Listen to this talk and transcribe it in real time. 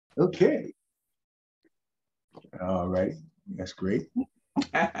Okay. All right. That's great.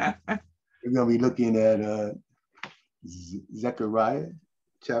 We're going to be looking at Zechariah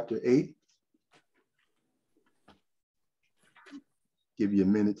chapter 8. Give you a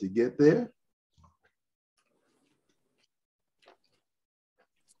minute to get there.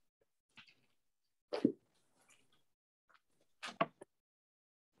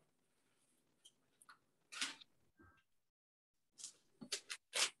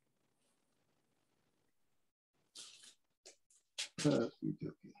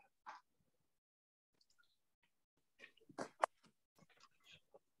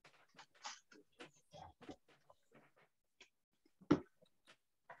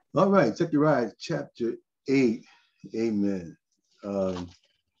 All right, Zechariah chapter 8. Amen.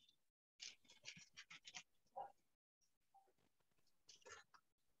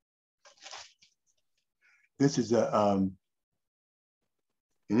 This is an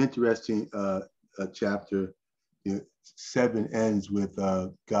interesting chapter. 7 ends with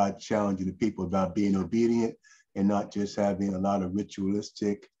God challenging the people about being obedient and not just having a lot of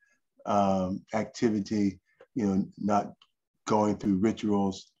ritualistic activity, not going through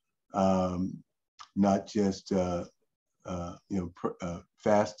rituals, not just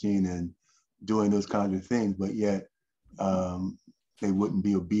fasting and doing those kinds of things, but yet they wouldn't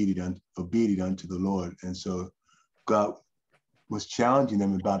be obedient unto the Lord. And so God was challenging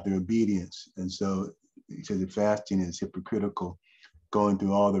them about their obedience. And so he says that fasting is hypocritical. Going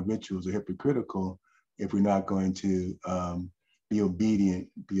through all the rituals are hypocritical if we're not going to be obedient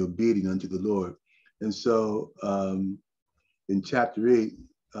unto the Lord. And so in chapter 8,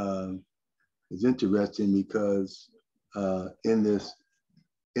 it's interesting because in this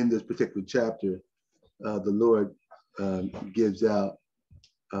particular chapter, the Lord gives out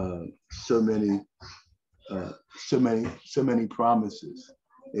so many promises.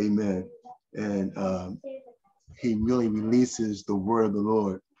 Amen. And he really releases the word of the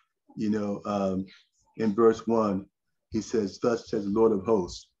Lord. In verse 1, he says, "Thus says the Lord of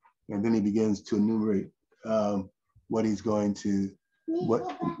hosts," and then he begins to enumerate what he's going to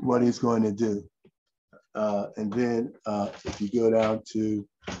do. And then if you go down to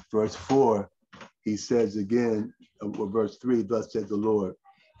verse 4, he says again, verse 3, "Thus says the Lord."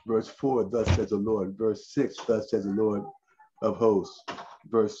 Verse 4, "Thus says the Lord." Verse 6, "Thus says the Lord of hosts."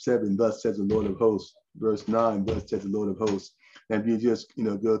 Verse 7, "Thus says the Lord of hosts." Verse 9, "Thus says the Lord of hosts." And if you just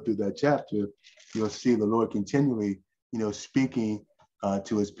go through that chapter, you'll see the Lord continually speaking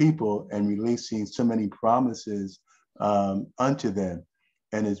to his people and releasing so many promises unto them,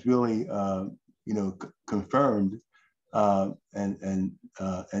 and it's really confirmed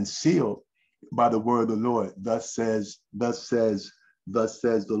and sealed by the word of the Lord. Thus says the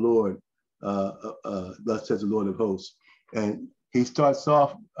Lord. Thus says the Lord of hosts. And he starts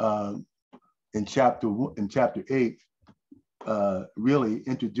off in chapter 8, really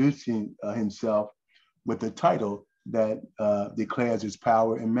introducing himself with the title that declares his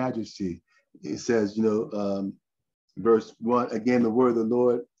power and majesty. It says, verse 1, again, the word of the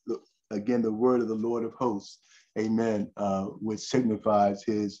Lord, the word of the Lord of hosts, amen, which signifies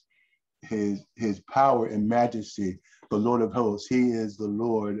his power and majesty, the Lord of hosts. He is the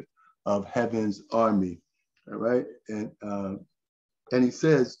Lord of heaven's army. All right. And he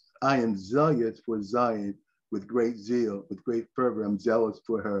says, "I am zealous for Zion with great zeal, with great fervor. I'm zealous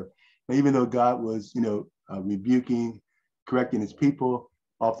for her." And even though God was, rebuking, correcting his people,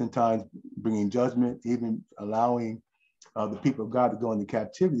 oftentimes bringing judgment, even allowing the people of God to go into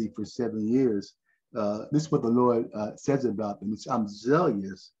captivity for 7 years. This is what the Lord says about them. "I'm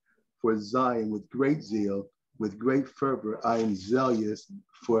zealous for Zion with great zeal, with great fervor. I am zealous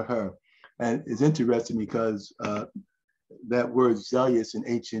for her." And it's interesting because that word zealous in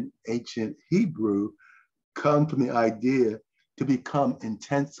ancient Hebrew comes from the idea to become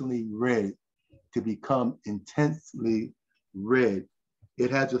intensely red, to become intensely red. It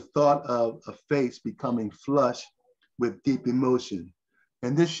has a thought of a face becoming flushed with deep emotion.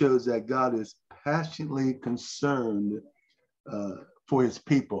 And this shows that God is passionately concerned for his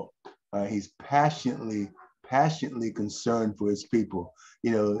people. He's passionately concerned for his people.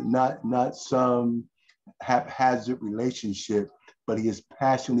 Not some haphazard relationship, but he is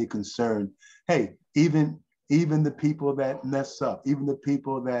passionately concerned. Hey, even the people that mess up, even the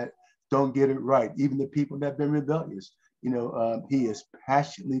people that don't get it right, even the people that have been rebellious, he is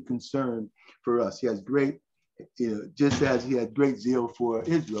passionately concerned for us. He has great, just as he had great zeal for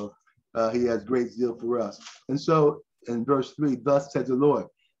Israel, he has great zeal for us. And so in verse 3, "Thus says the Lord,"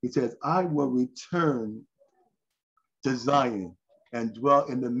 he says, "I will return to Zion and dwell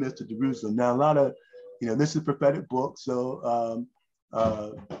in the midst of Jerusalem." Now, a lot of, this is a prophetic book, so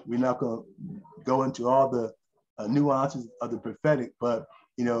we're not going to go into all the nuances of the prophetic, but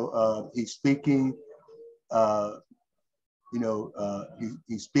he's speaking.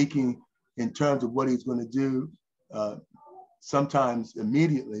 He's speaking in terms of what he's going to do, sometimes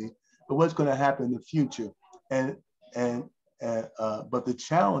immediately, but what's going to happen in the future. But the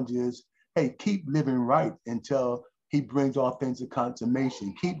challenge is, hey, keep living right until he brings all things to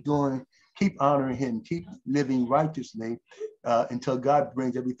consummation. Keep honoring him, keep living righteously until God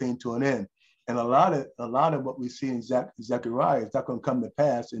brings everything to an end. And a lot of what we see in Zechariah is not going to come to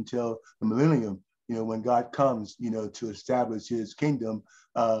pass until the millennium, when God comes, to establish his kingdom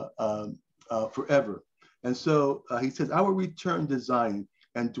forever. And so he says, I will return to Zion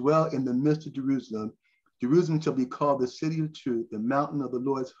and dwell in the midst of Jerusalem. Jerusalem shall be called the city of truth, the mountain of the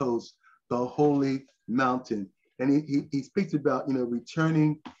Lord's host, the holy mountain. And he speaks about,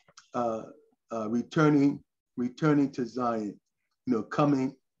 returning to Zion,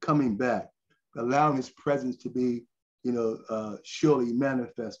 coming back, allowing his presence to be, surely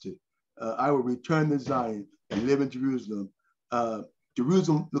manifested. I will return to Zion and live in Jerusalem.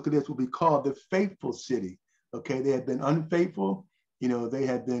 Jerusalem, look at this, will be called the faithful city. Okay, they had been unfaithful, they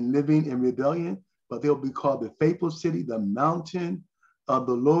had been living in rebellion, but they'll be called the faithful city. The mountain of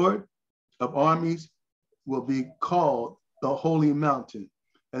the Lord of armies will be called the holy mountain.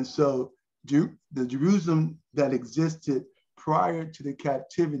 And so the Jerusalem that existed prior to the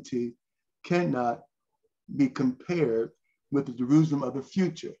captivity cannot be compared with the Jerusalem of the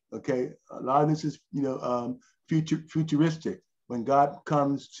future. Okay, a lot of this is futuristic. When God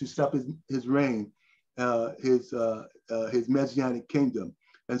comes to stop his reign, his messianic kingdom,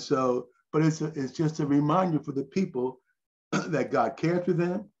 and so, but it's just a reminder for the people that God cares for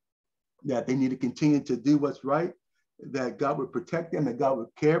them, that they need to continue to do what's right, that God would protect them, that God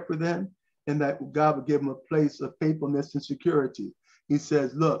would care for them, and that God would give them a place of faithfulness and security. He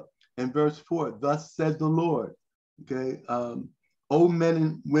says, look, in verse 4, thus says the Lord, okay, old men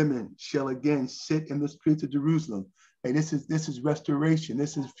and women shall again sit in the streets of Jerusalem. And this is restoration.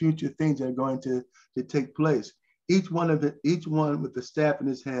 This is future things that are going to take place. Each one with the staff in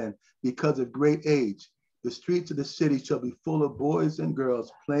his hand, because of great age. The streets of the city shall be full of boys and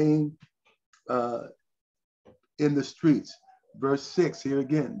girls playing in the streets. Verse 6, here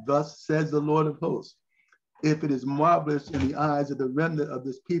again, thus says the Lord of hosts, if it is marvelous in the eyes of the remnant of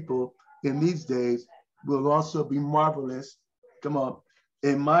this people in these days, will also be marvelous, come on,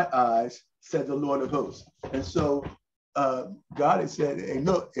 in my eyes, said the Lord of hosts. And so God has said, hey,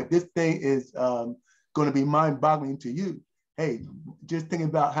 look, if this thing is going to be mind-boggling to you, hey, just think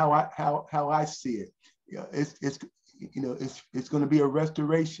about how I see it. It's going to be a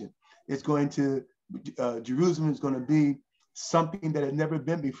restoration. It's going to Jerusalem is going to be something that had never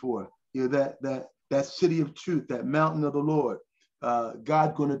been before. That city of truth, that mountain of the Lord.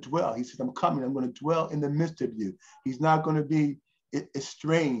 God's going to dwell. He says, I'm coming. I'm going to dwell in the midst of you. He's not going to be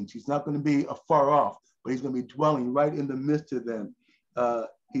estranged. He's not going to be afar off, but he's going to be dwelling right in the midst of them.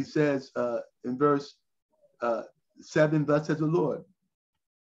 He says in verse 7, thus says the Lord,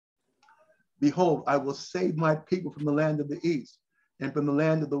 behold, I will save my people from the land of the east and from the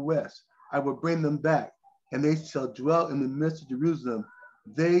land of the west. I will bring them back, and they shall dwell in the midst of Jerusalem.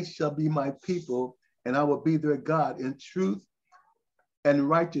 They shall be my people, and I will be their God in truth and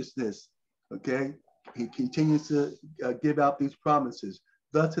righteousness. Okay, he continues to give out these promises.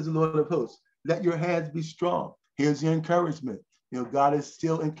 Thus says the Lord of hosts, let your hands be strong. Here's the encouragement. God is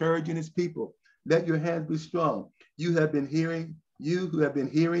still encouraging his people. Let your hands be strong. You who have been hearing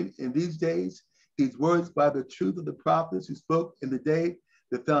in these days, these words by the truth of the prophets who spoke in the day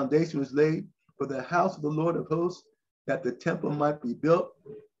the foundation was laid for the house of the Lord of hosts, that the temple might be built.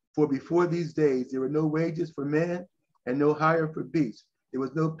 For before these days, there were no wages for man and no hire for beasts. There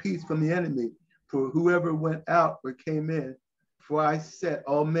was no peace from the enemy for whoever went out or came in. For I set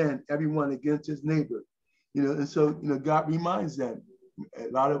all men, everyone against his neighbor. And so, God reminds them a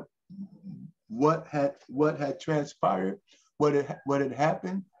lot of what had transpired, what had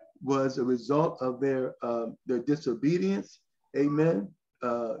happened was a result of their disobedience. Amen.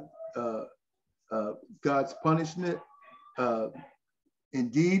 God's punishment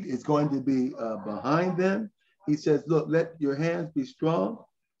indeed is going to be behind them. He says, look, let your hands be strong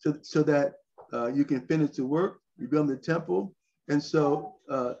so that you can finish the work, rebuild the temple. And so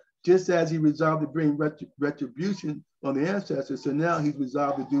just as he resolved to bring retribution on the ancestors, so now he's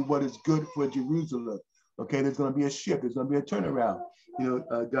resolved to do what is good for Jerusalem. Okay, there's going to be a shift. There's going to be a turnaround.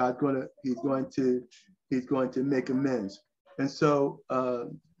 He's going to make amends. And so,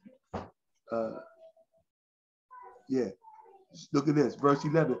 look at this, verse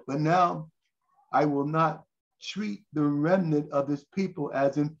 11. But now I will not treat the remnant of this people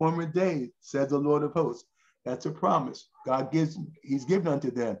as in former days, says the Lord of hosts. That's a promise God gives, he's given unto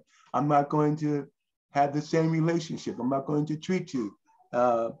them. I'm not going to have the same relationship. I'm not going to treat you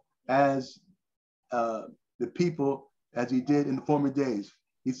as the people as he did in the former days.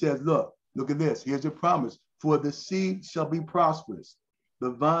 He says, look at this. Here's a promise. For the seed shall be prosperous.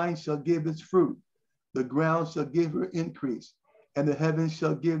 The vine shall give its fruit. The ground shall give her increase, and the heavens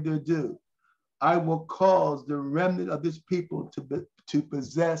shall give their due. I will cause the remnant of this people to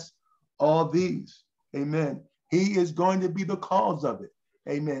possess all these. Amen. He is going to be the cause of it.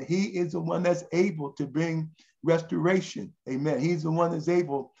 Amen. He is the one that's able to bring restoration. Amen. He's the one that's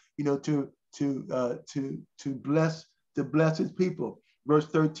able, to bless his people. Verse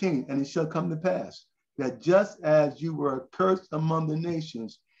 13, and it shall come to pass that just as you were accursed among the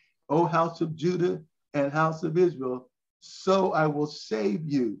nations, O house of Judah and house of Israel, so I will save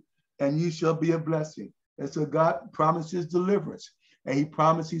you, and you shall be a blessing. And so God promises deliverance, and he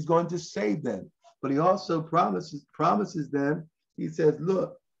promised he's going to save them. But he also promises them, he says,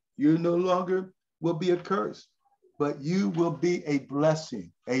 look, you no longer will be a curse, but you will be a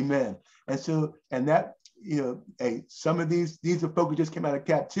blessing. Amen. And so, and that, some of these are folks who just came out of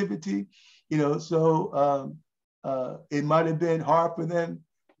captivity, so it might have been hard for them,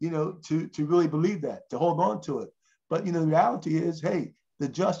 to really believe that, to hold on to it. But, the reality is, hey, the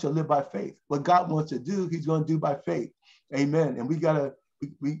just shall live by faith. What God wants to do, he's going to do by faith. Amen. And we gotta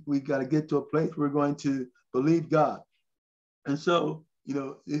get to a place where we're going to believe God. And so,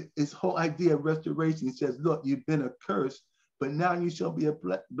 this whole idea of restoration says, look, you've been a curse, but now you shall be a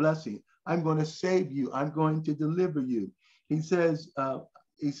blessing. I'm going to save you. I'm going to deliver you. He says,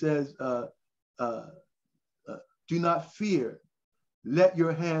 do not fear. Let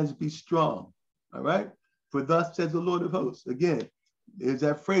your hands be strong. All right. For thus says the Lord of hosts. Again, there's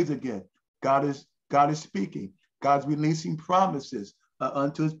that phrase again. God is speaking. God's releasing promises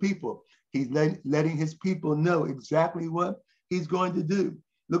unto his people. He's letting his people know exactly what he's going to do.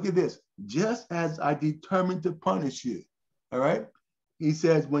 Look at this. Just as I determined to punish you. All right. He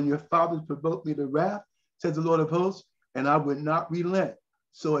says, when your fathers provoked me to wrath, says the Lord of hosts, and I would not relent.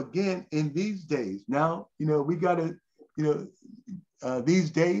 So again, in these days, now, we got to,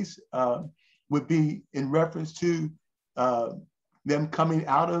 these days would be in reference to them coming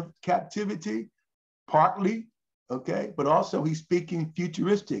out of captivity, partly, okay, but also he's speaking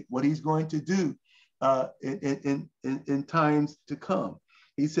futuristic, what he's going to do in times to come.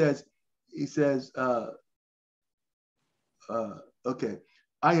 He says, okay,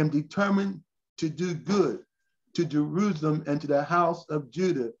 I am determined to do good to Jerusalem and to the house of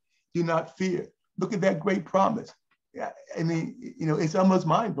Judah. Do not fear. Look at that great promise. I mean, it's almost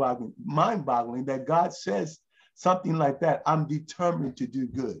mind-boggling that God says something like that. I'm determined to do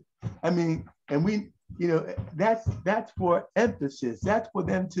good. I mean, and we, that's for emphasis. That's for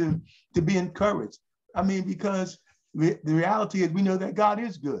them to be encouraged. I mean, because the reality is we know that God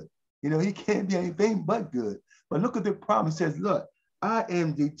is good. He can't be anything but good. But look at the promise. It says, look, I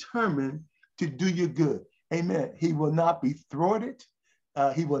am determined to do you good. Amen. He will not be thwarted.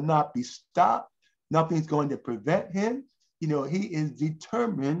 He will not be stopped. Nothing's going to prevent him. He is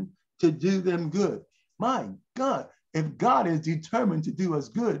determined to do them good. My God, if God is determined to do us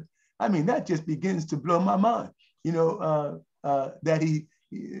good, I mean, that just begins to blow my mind. That he,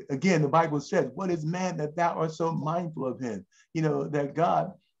 again, the Bible says, what is man that thou art so mindful of him? That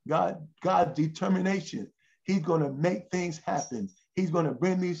God's determination, he's going to make things happen. He's going to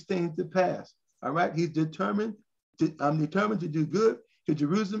bring these things to pass. All right. I'm determined to do good to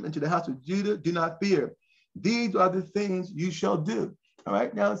Jerusalem and to the house of Judah. Do not fear. These are the things you shall do. All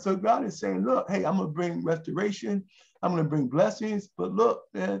right. Now, so God is saying, look, hey, I'm going to bring restoration. I'm going to bring blessings. But look,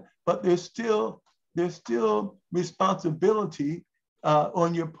 man, but there's still responsibility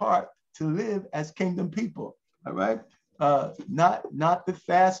on your part to live as kingdom people. All right. Not the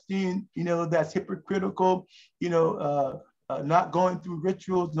fasting, that's hypocritical, not going through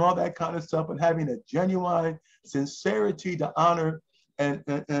rituals and all that kind of stuff, but having a genuine sincerity to honor and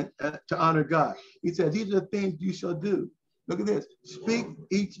to honor God. He says, these are the things you shall do. Look at this. Speak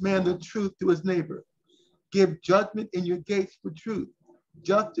each man the truth to his neighbor. Give judgment in your gates for truth,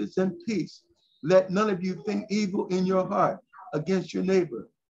 justice and peace. Let none of you think evil in your heart against your neighbor.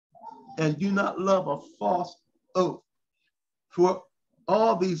 And do not love a false oath. For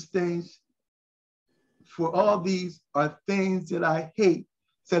all these are things that I hate,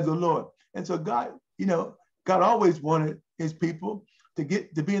 says the Lord. And so God, God always wanted his people to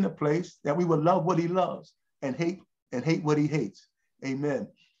be in a place that we would love what he loves and hate what he hates. Amen.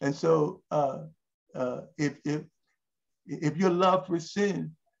 And so if your love for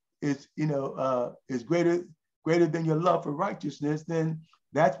sin is greater greater than your love for righteousness, then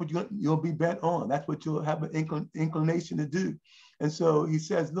that's what you'll be bent on. That's what you'll have an inclination to do. And so he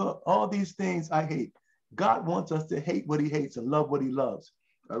says, look, all these things I hate. God wants us to hate what he hates and love what he loves.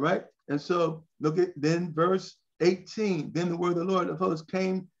 All right. And so look at then verse 18. Then the word of the Lord of hosts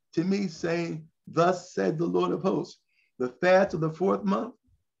came to me saying, thus said the Lord of hosts, the fast of the 4th month,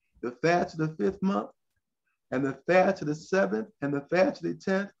 the fast of the 5th month, and the fast of the 7th, and the fast of the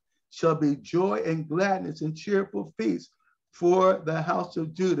 10th shall be joy and gladness and cheerful feast for the house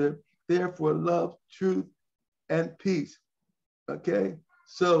of Judah. Therefore, love, truth, and peace. Okay.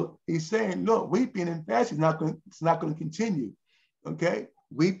 So he's saying, look, weeping and fasting it's not going to continue. Okay.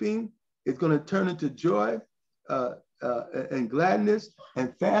 Weeping is going to turn into joy and gladness,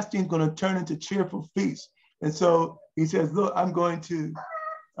 and fasting is going to turn into cheerful feast. And so he says, look, I'm going to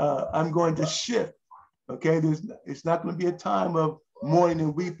shift. Okay, it's not going to be a time of mourning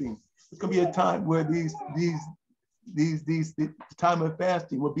and weeping. It's going to be a time where the time of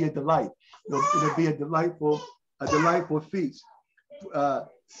fasting will be a delight. It'll be a delightful feast.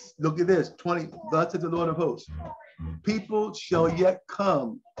 Look at this, 20, thus says the Lord of hosts. People shall yet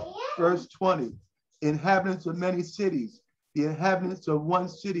come, verse 20, inhabitants of many cities. The inhabitants of one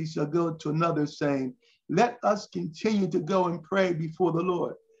city shall go to another, saying, let us continue to go and pray before the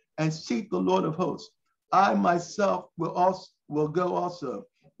Lord and seek the Lord of hosts. I myself will go also.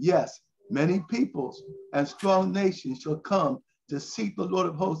 Yes, many peoples and strong nations shall come to seek the Lord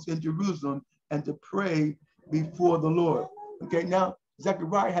of hosts in Jerusalem and to pray before the Lord. Okay, now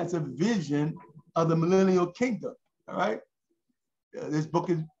Zechariah has a vision of the millennial kingdom. All right, this book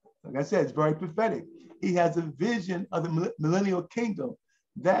is, like I said, it's very prophetic. He has a vision of the millennial kingdom,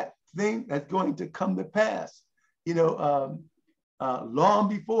 that thing that's going to come to pass. Long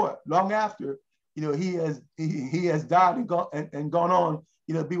after, he has died and gone on,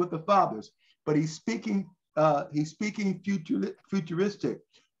 be with the fathers. But he's speaking futuristic.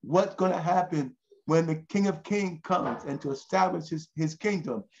 What's going to happen when the King of Kings comes and to establish his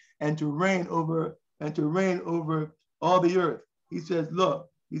kingdom and to reign over all the earth. He says, look,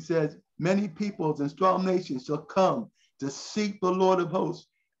 he says, many peoples and strong nations shall come to seek the Lord of hosts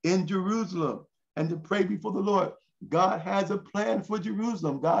in Jerusalem and to pray before the Lord. God has a plan for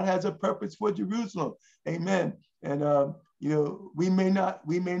Jerusalem. God has a purpose for Jerusalem. Amen. And we may not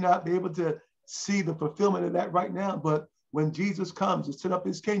be able to see the fulfillment of that right now, but when Jesus comes to set up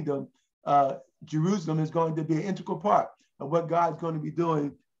his kingdom, Jerusalem is going to be an integral part of what God's going to be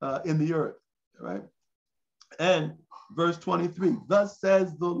doing in the earth. Right? And verse 23, thus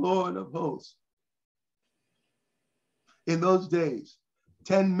says the Lord of hosts, in those days,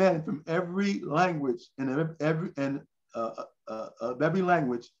 10 men from every language of every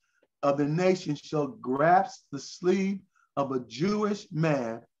language of the nation shall grasp the sleeve of a Jewish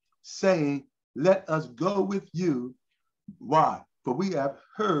man, saying, let us go with you. Why? For we have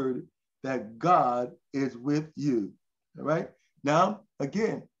heard that God is with you. All right. Now,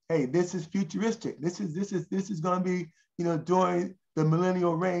 again, hey, this is futuristic. This is going to be, during the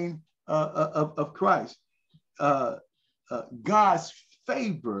millennial reign of Christ. God's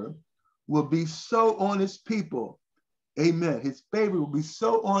favor will be so on his people. Amen. His favor will be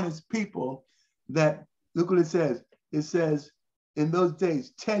so on his people that, look what it says. It says, in those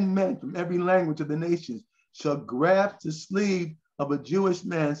days, 10 men from every language of the nations shall grasp the sleeve of a Jewish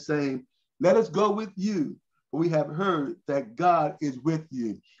man, saying, let us go with you. For we have heard that God is with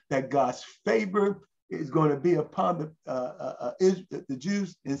you, that God's favor is going to be upon the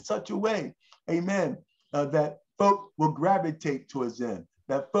Jews in such a way, amen, that folk will gravitate towards them,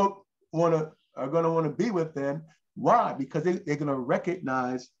 that folk are going to want to be with them. Why? Because they're going to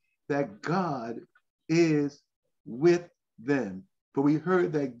recognize that God is with them. For we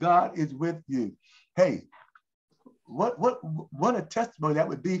heard that God is with you. Hey, what a testimony that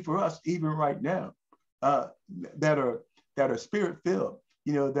would be for us even right now, that are spirit-filled,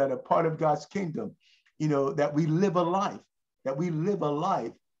 that are part of God's kingdom, that we live a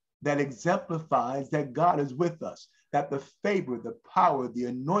life that exemplifies that God is with us, that the favor, the power, the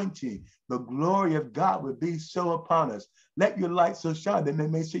anointing, the glory of God would be so upon us. Let your light so shine that they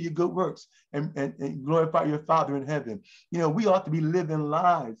may see your good works and glorify your Father in heaven. We ought to be living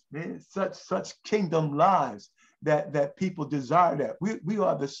lives, man, such kingdom lives that people desire that. We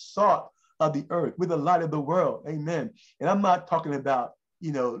are the salt of the earth. We're the light of the world. Amen. And I'm not talking about,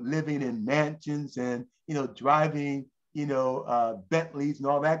 living in mansions and, driving, Bentleys and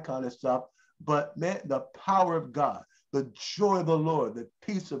all that kind of stuff. But man, the power of God, the joy of the Lord, the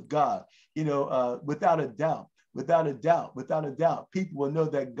peace of God, without a doubt, people will know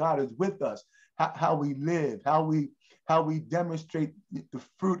that God is with us, how we live, how we demonstrate the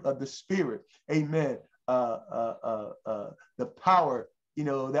fruit of the Spirit. Amen. the power,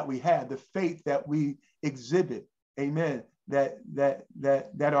 that we have, the faith that we exhibit. Amen. That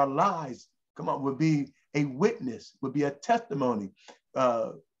our lives, come on, would be a witness, would be a testimony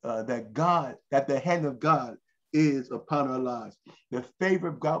that the hand of God is upon our lives. The favor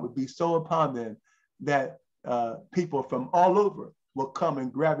of God would be so upon them that people from all over will come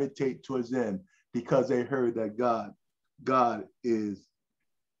and gravitate towards them because they heard that God is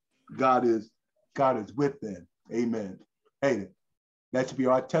with them. Amen. Hey, that should be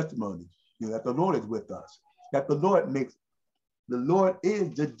our testimony, that the Lord is with us, that the Lord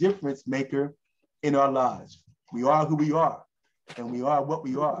is the difference maker in our lives. We are who we are, and we are what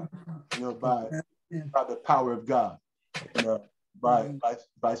we are, by the power of God,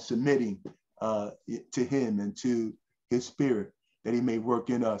 by submitting to Him and to His Spirit, that He may work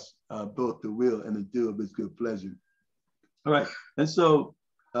in us both the will and the do of His good pleasure. All right, and so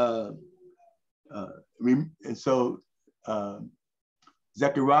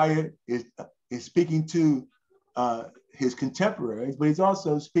Zechariah is speaking to his contemporaries, but he's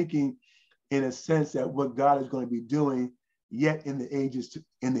also speaking in a sense that what God is going to be doing yet in the ages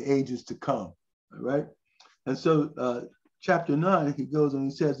to come. All right, and so chapter 9, he goes and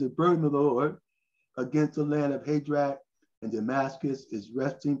he says, the burden of the Lord against the land of Hadrach and Damascus is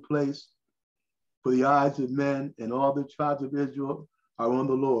resting place, for the eyes of men and all the tribes of Israel are on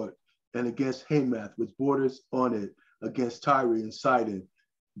the Lord, and against Hamath, which borders on it, against Tyre and Sidon,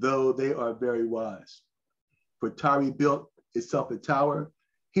 though they are very wise. For Tyre built itself a tower,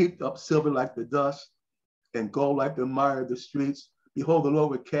 heaped up silver like the dust, and gold like the mire of the streets. Behold, the Lord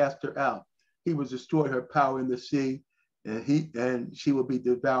would cast her out. He would destroy her power in the sea, and she will be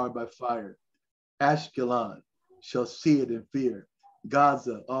devoured by fire. Ashkelon shall see it in fear.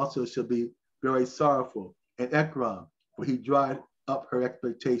 Gaza also shall be very sorrowful, and Ekron, for he dried up her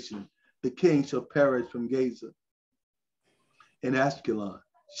expectation. The king shall perish from Gaza, and Ashkelon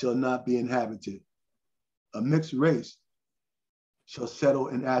shall not be inhabited. A mixed race shall settle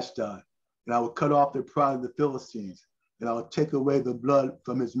in Ashdod, and I will cut off the pride of the Philistines, and I will take away the blood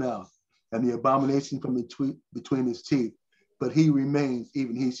from his mouth, and the abomination from between his teeth. But he remains,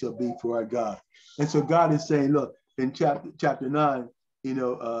 even he shall be for our God. And so God is saying, look, in chapter 9, he's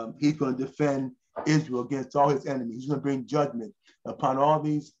going to defend Israel against all his enemies. He's going to bring judgment upon all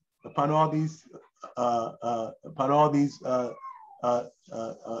these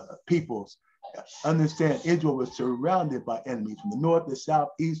peoples. Understand, Israel was surrounded by enemies from the north, the south,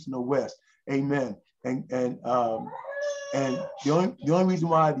 east, and the west. Amen. And the only reason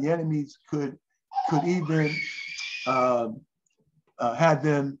why the enemies could even have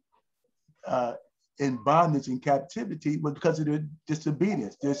them in bondage and captivity was because of their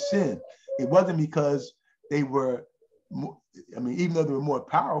disobedience, their sin. It wasn't because they were, even though they were more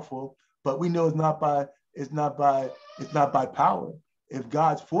powerful, but we know it's not by power. If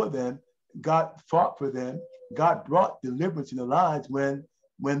God's for them, God fought for them. God brought deliverance in their lives when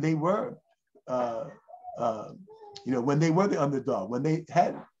they were, when they were the underdog, when they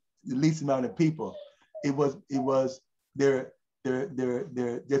had the least amount of people. It was their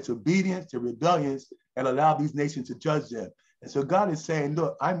disobedience, their rebellions, and allowed these nations to judge them. And so God is saying,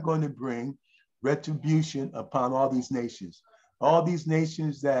 look, I'm going to bring retribution upon all these nations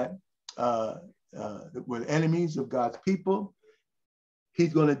that were enemies of God's people.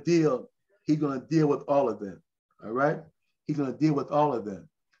 He's going to deal with all of them. All right. He's going to deal with all of them.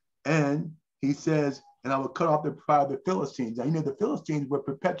 And he says, and I will cut off the pride of the Philistines. Now, the Philistines were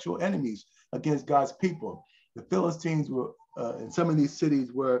perpetual enemies against God's people. The Philistines were, in some of these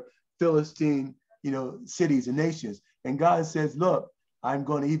cities were Philistine, cities and nations. And God says, look, I'm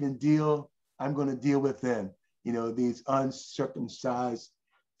going to deal with them, these uncircumcised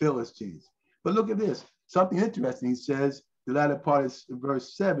Philistines. But look at this, something interesting. He says, the latter part is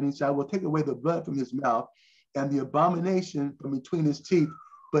verse 7, he said, I will take away the blood from his mouth and the abomination from between his teeth,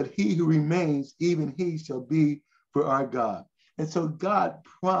 but he who remains, even he shall be for our God. And so God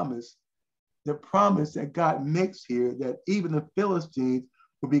promised, the promise that God makes here, that even the Philistines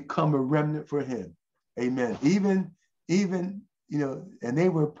will become a remnant for him. Amen. Even, and they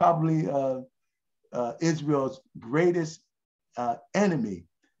were probably Israel's greatest enemy.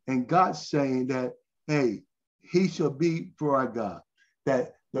 And God's saying that, hey, he shall be for our God,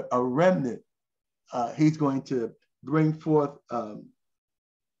 that a remnant, he's going to bring forth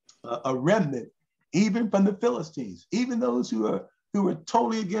a remnant, even from the Philistines, even those who are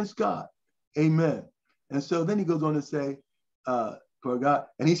totally against God. Amen. And so then he goes on to say, for God,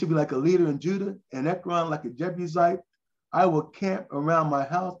 and he should be like a leader in Judah, and Ekron like a Jebusite. I will camp around my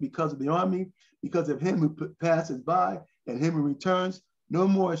house because of the army, because of him who passes by and him who returns. No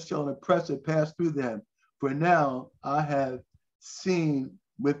more shall an oppressor pass through them. for now I have seen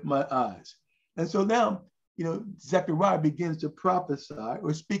with my eyes. And so now, Zechariah begins to prophesy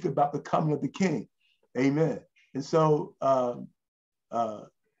or speak about the coming of the king. Amen. And so,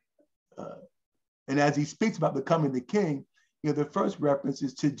 and as he speaks about the coming of the king, the first reference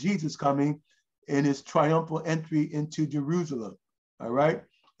is to Jesus coming in his triumphal entry into Jerusalem. All right.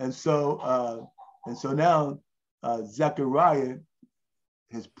 And so now Zechariah,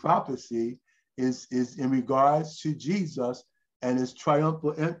 his prophecy is in regards to Jesus and his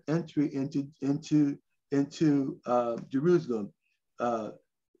triumphal entry into Jerusalem.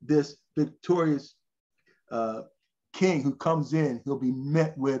 This victorious king who comes in, he'll be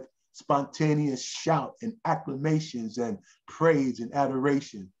met with spontaneous shout and acclamations and praise and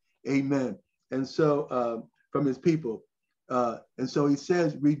adoration. Amen. And so from his people. And so he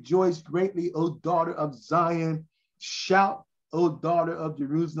says, rejoice greatly, O daughter of Zion. Shout, O daughter of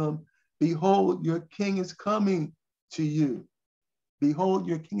Jerusalem. Behold, your king is coming to you. Behold,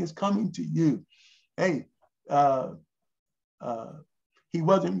 your king is coming to you. Hey, he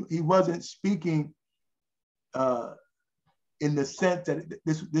wasn't speaking in the sense that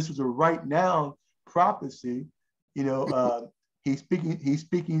this was a right now prophecy. He's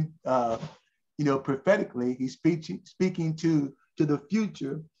speaking prophetically. He's speaking to the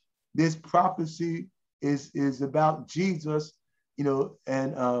future. This prophecy is about Jesus,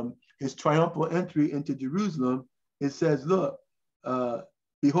 and his triumphal entry into Jerusalem. It says, look,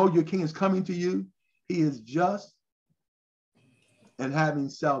 behold, your king is coming to you. He is just and having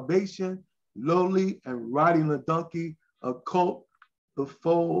salvation, lowly and riding a donkey, a colt, the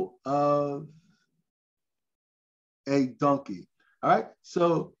foal of a donkey. All right.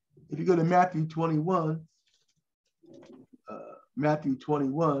 So if you go to Matthew 21,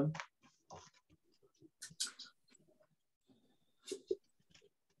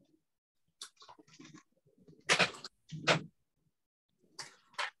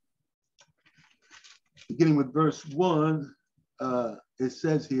 beginning with verse 1, it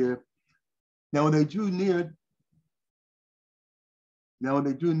says here, now when they drew near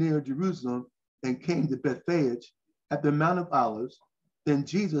Jerusalem and came to Bethphage at the Mount of Olives, then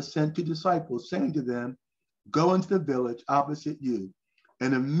Jesus sent 2 disciples, saying to them, go into the village opposite you,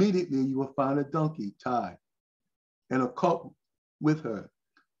 and immediately you will find a donkey tied and a colt with her.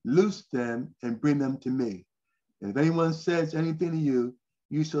 Loose them and bring them to me. And if anyone says anything to you,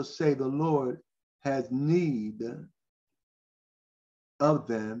 you shall say the Lord has need of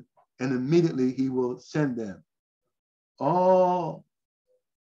them, and immediately he will send them. All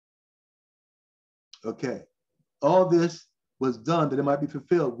this was done that it might be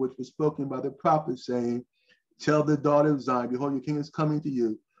fulfilled, which was spoken by the prophet, saying, tell the daughter of Zion, behold, your king is coming to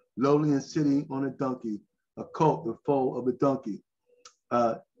you, lowly and sitting on a donkey, a colt, the foal of a donkey.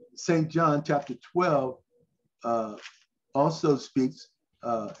 St. John chapter 12 also speaks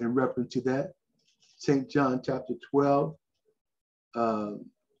in reference to that. St. John chapter 12,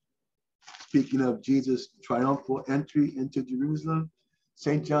 speaking of Jesus' triumphal entry into Jerusalem.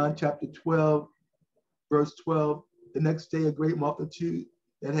 St. John chapter 12, verse 12, the next day a great multitude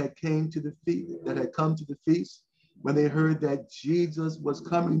that had come to the feast, when they heard that Jesus was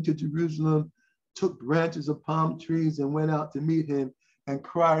coming to Jerusalem, took branches of palm trees and went out to meet him and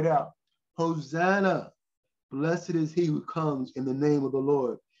cried out, Hosanna, blessed is he who comes in the name of the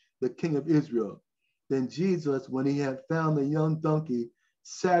Lord, the King of Israel. Then Jesus, when he had found the young donkey,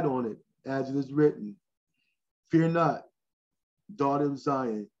 sat on it, as it is written, fear not, daughter of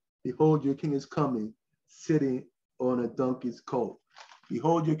Zion, behold, your king is coming, sitting on a donkey's colt.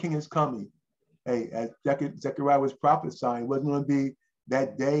 Behold, your king is coming. Hey, as Zechariah was prophesying, it wasn't going to be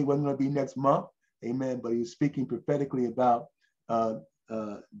that day, it wasn't going to be next month. Amen. But he was speaking prophetically about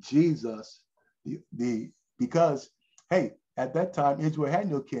Jesus, because, hey, at that time, Israel had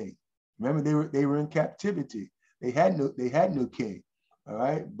no king. Remember, they were in captivity. They had no king. All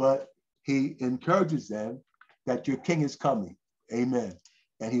right. But he encourages them that your king is coming. Amen.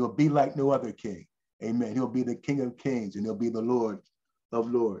 And he will be like no other king. Amen. He'll be the King of Kings and he'll be the Lord of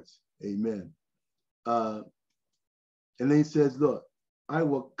Lords. Amen. And then he says, look, I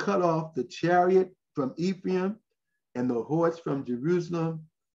will cut off the chariot from Ephraim and the horse from Jerusalem.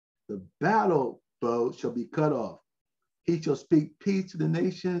 The battle bow shall be cut off. He shall speak peace to the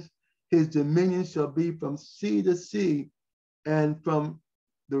nations. His dominion shall be from sea to sea and from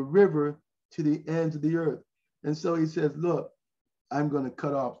the river to the ends of the earth. And so he says, look, I'm going to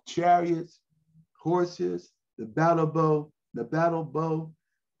cut off chariots, horses, the battle bow,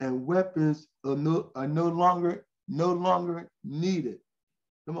 and weapons are no longer needed.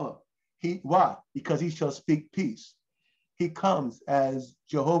 Come on. Why? Because he shall speak peace. He comes as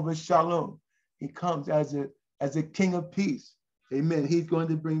Jehovah Shalom. He comes as a king of peace. Amen. He's going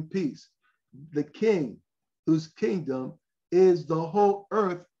to bring peace. The king whose kingdom is the whole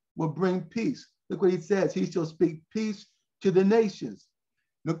earth will bring peace. Look what he says. He shall speak peace to the nations.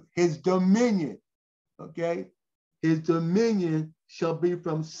 Look, his dominion, okay? His dominion shall be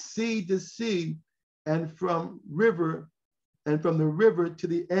from sea to sea and from the river to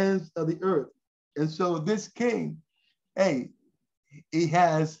the ends of the earth. And so this king, hey, he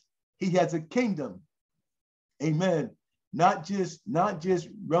has a kingdom. Amen. Not just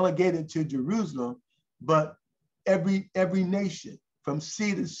relegated to Jerusalem, but every nation, from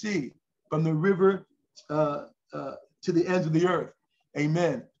sea to sea, from the river to the ends of the earth.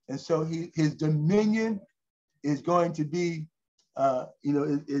 Amen. And so his dominion is going to be,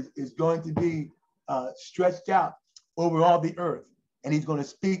 is going to be stretched out over all the earth. And he's going to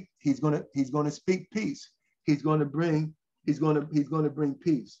speak. He's going to speak peace. He's going to bring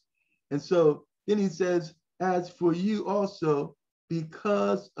peace. And so then he says, as for you also,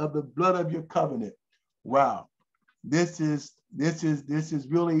 because of the blood of your covenant. Wow, this is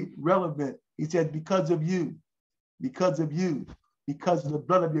really relevant. He said, because of the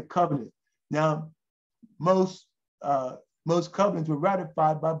blood of your covenant. Now, most covenants were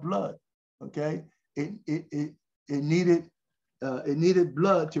ratified by blood. Okay, it needed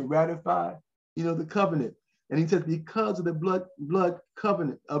blood to ratify, the covenant. And he says, because of the blood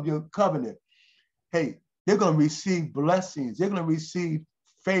covenant of your covenant, hey, they're going to receive blessings. They're going to receive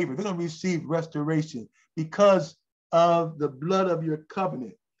favor. They're going to receive restoration because of the blood of your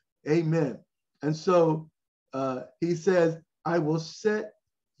covenant. Amen. And so he says, I will set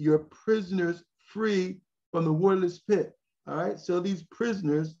your prisoners free from the waterless pit. All right. So these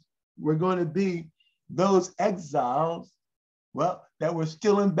prisoners were going to be those exiles, well, that were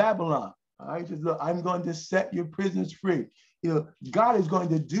still in Babylon. All right. Just look, I'm going to set your prisoners free. God is going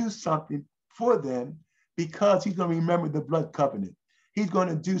to do something for them because he's going to remember the blood covenant. He's going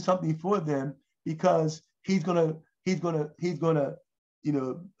to do something for them because he's going to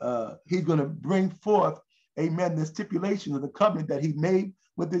bring forth, amen, the stipulation of the covenant that he made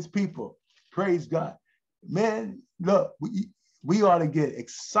with his people. Praise God. Man, look, we ought to get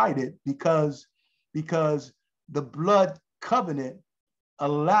excited because the blood covenant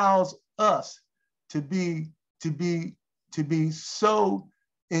allows us to be so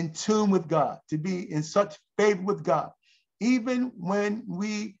in tune with God, to be in such favor with God, even when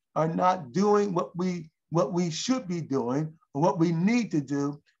we are not doing what we should be doing or what we need to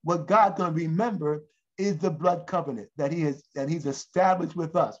do. What God's going to remember is the blood covenant that he's established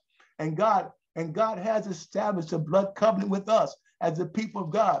with us. And God has established a blood covenant with us as the people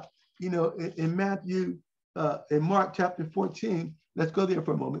of God. In Matthew, in Mark chapter 14, let's go there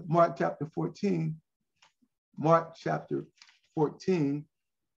for a moment. Mark chapter 14. Mark 14.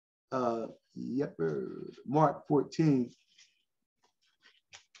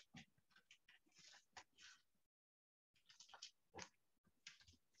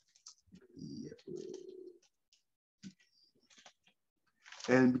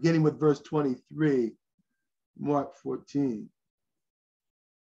 And beginning with verse 23, Mark 14.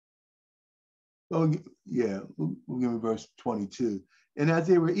 Oh, yeah, we'll give me verse 22. And as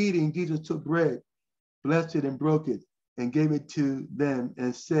they were eating, Jesus took bread, blessed it and broke it, and gave it to them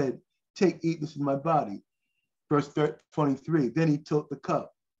and said, take, eat, this is my body. Verse 23, then he took the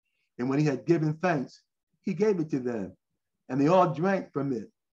cup, and when he had given thanks, he gave it to them, and they all drank from it.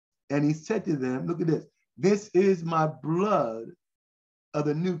 And he said to them, look at this is my blood of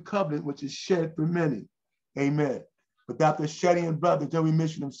the new covenant, which is shed for many. Amen. Without the shedding of blood, there's no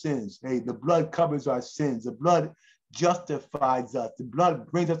remission of sins. Hey, the blood covers our sins. The blood justifies us. The blood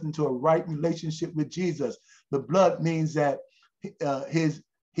brings us into a right relationship with Jesus. The blood means that he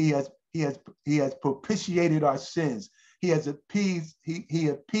has propitiated our sins. He has appeased, he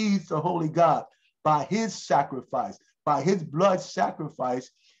appeased the holy God by his sacrifice, by his blood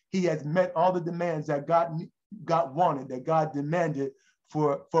sacrifice. He has met all the demands that God wanted, that God demanded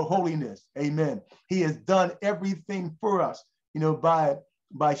for holiness. Amen. He has done everything for us,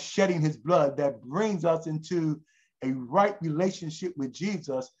 by shedding his blood that brings us into a right relationship with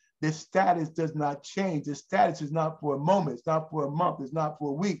Jesus. This status does not change. This status is not for a moment. It's not for a month. It's not for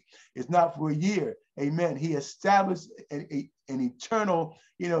a week. It's not for a year. Amen. He established an eternal,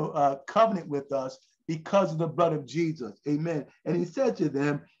 covenant with us because of the blood of Jesus. Amen. And he said to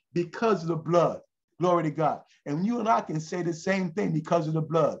them, because of the blood, glory to God. And you and I can say the same thing. Because of the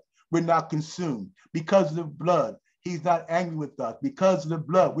blood, we're not consumed. Because of the blood, he's not angry with us. Because of the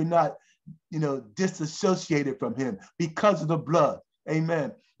blood, we're not, disassociated from him. Because of the blood,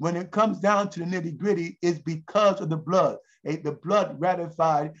 Amen. When it comes down to the nitty-gritty, it's because of the blood. The blood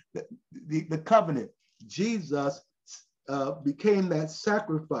ratified the covenant. Jesus became that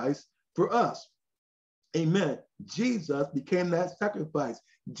sacrifice for us. Amen. Jesus became that sacrifice.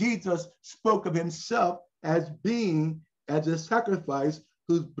 Jesus spoke of himself as being as a sacrifice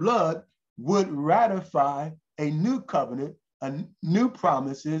whose blood would ratify a new covenant, a new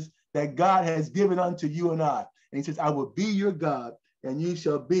promises that God has given unto you and I. And he says, I will be your God, and you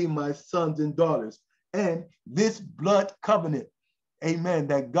shall be my sons and daughters. And this blood covenant, amen,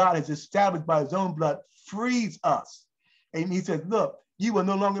 that God has established by his own blood frees us. And he says, look, you will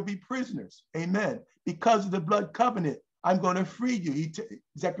no longer be prisoners. Amen. Because of the blood covenant, I'm going to free you.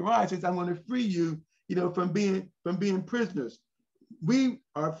 Zechariah says, I'm going to free you, from being prisoners. We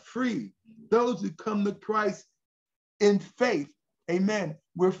are free. Those who come to Christ in faith, amen,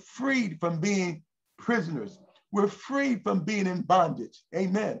 we're freed from being prisoners. We're free from being in bondage.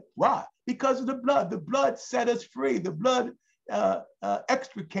 Amen. Why? Because of the blood. The blood set us free. The blood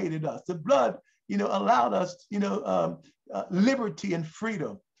extricated us. The blood, allowed us, liberty and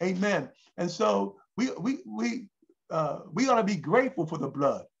freedom. Amen. And so we ought to be grateful for the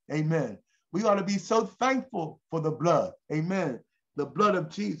blood. Amen. We ought to be so thankful for the blood. Amen. The blood of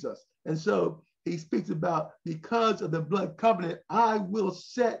Jesus. And so he speaks about, because of the blood covenant, I will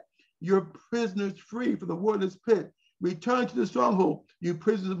set your prisoners free from the waterless pit. Return to the stronghold, you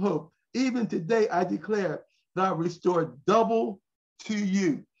prisoners of hope. Even today, I declare that I restore double to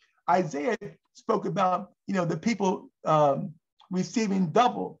you. Isaiah spoke about, the people receiving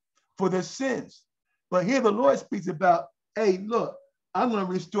double for their sins. But here the Lord speaks about, hey, look, I'm going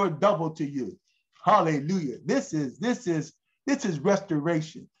to restore double to you. Hallelujah. This is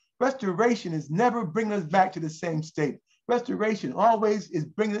restoration. Restoration is never bringing us back to the same state. Restoration always is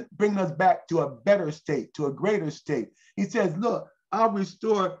bringing us back to a better state, to a greater state. He says, look, I'll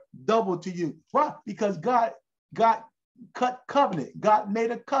restore double to you. Why? Because God cut covenant. God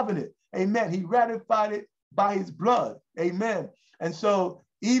made a covenant. Amen. He ratified it by his blood. Amen. And so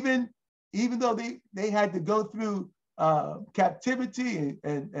even though they had to go through captivity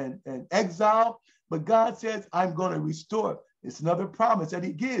and exile, but God says, I'm going to restore. It's another promise that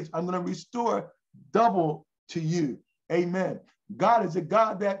he gives. I'm going to restore double to you. Amen. God is a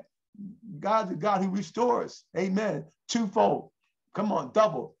God who restores. Amen. Twofold. Come on,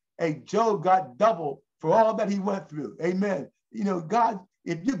 double. Hey, Job got double for all that he went through. Amen. God,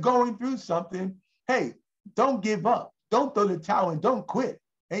 if you're going through something, hey, don't give up. Don't throw the towel in. Don't quit.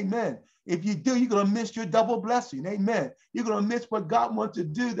 Amen. If you do, you're going to miss your double blessing. Amen. You're going to miss what God wants to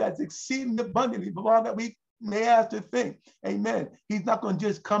do that's exceeding abundantly of all that we may have to think. Amen. He's not going to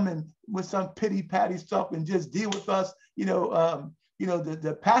just come in with some pity-patty stuff and just deal with us,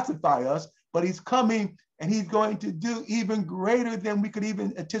 to pacify us, but he's coming and he's going to do even greater than we could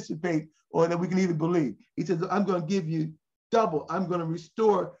even anticipate or that we can even believe. He says, I'm going to give you double. I'm going to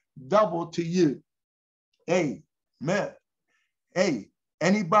restore double to you. Amen. Hey,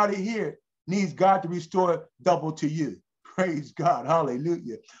 anybody here needs God to restore double to you. Praise God.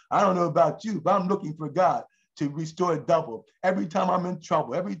 Hallelujah. I don't know about you, but I'm looking for God to restore double. Every time I'm in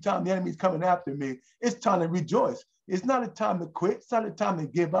trouble, every time the enemy's coming after me, it's time to rejoice. It's not a time to quit. It's not a time to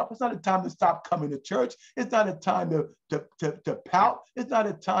give up. It's not a time to stop coming to church. It's not a time to pout. It's not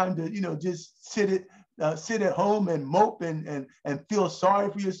a time to, just sit at home and mope and feel sorry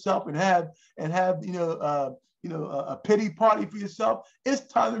for yourself and have a pity party for yourself. It's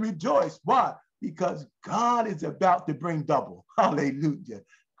time to rejoice. Why? Because God is about to bring double. Hallelujah.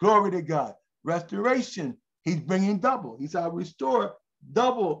 Glory to God. Restoration. He's bringing double. He said, I'll restore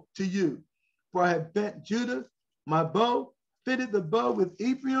double to you. For I have bent Judah, my bow, fitted the bow with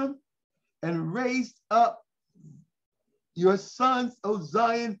Ephraim, and raised up your sons, O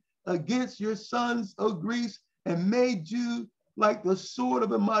Zion, against your sons, O Greece, and made you like the sword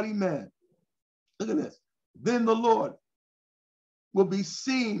of a mighty man. Look at this. Then the Lord will be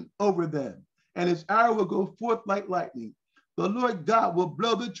seen over them, and his arrow will go forth like lightning. The Lord God will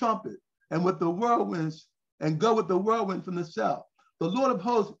blow the trumpet, and with the whirlwinds, and go with the whirlwind from the south. The Lord of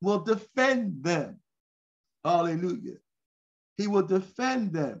hosts will defend them. Hallelujah. He will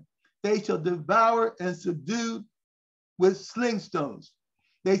defend them. They shall devour and subdue with sling stones.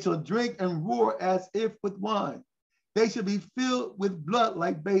 They shall drink and roar as if with wine. They shall be filled with blood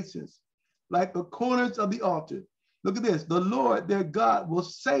like basins, like the corners of the altar. Look at this. The Lord their God will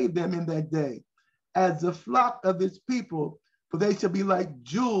save them in that day as the flock of his people, for they shall be like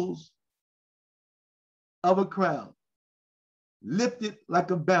jewels of a crown, lifted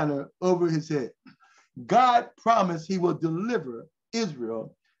like a banner over his head. God promised he will deliver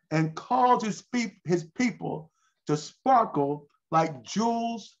Israel and cause his people to sparkle like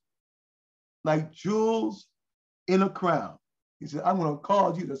jewels in a crown. He said, I'm going to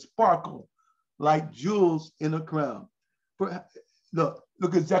cause you to sparkle like jewels in a crown. Look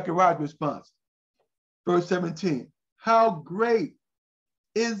at Zechariah's response. Verse 17, how great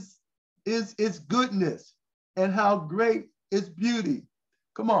is its goodness and how great its beauty.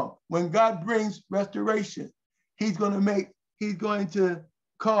 Come on, when God brings restoration, he's going to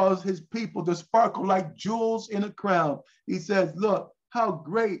cause his people to sparkle like jewels in a crown. He says, look, how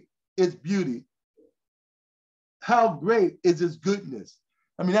great is beauty. How great is his goodness.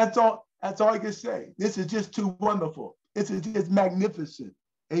 I mean, that's all I can say. This is just too wonderful. This is just magnificent.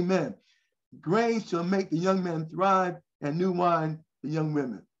 Amen. Grain shall make the young men thrive, and new wine the young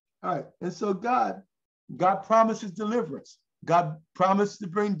women. All right. And so God promises deliverance. God promised to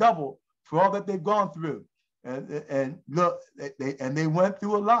bring double for all that they've gone through. And look, they went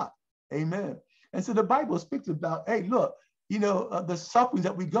through a lot. Amen. And so the Bible speaks about, hey, look, the sufferings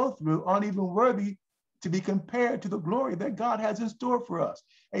that we go through aren't even worthy to be compared to the glory that God has in store for us.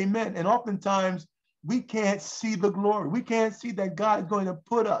 Amen. And oftentimes we can't see the glory. We can't see that God is going to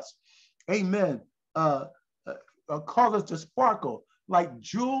put us, amen, cause us to sparkle like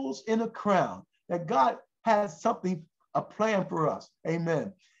jewels in a crown, that God has something, a plan for us.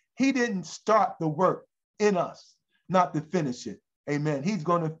 Amen. He didn't start the work in us, not to finish it. Amen. He's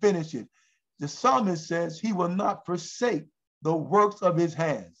going to finish it. The psalmist says he will not forsake the works of his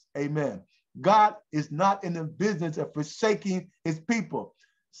hands. Amen. God is not in the business of forsaking his people.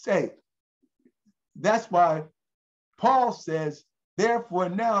 That's why Paul says, therefore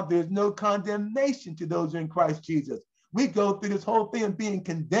now there's no condemnation to those in Christ Jesus. We go through this whole thing of being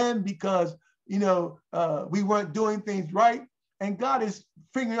condemned because, we weren't doing things right. And God is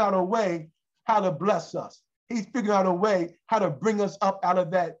figuring out a way how to bless us. He's figuring out a way how to bring us up out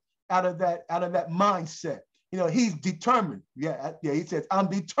of that mindset. He's determined. Yeah, he says, I'm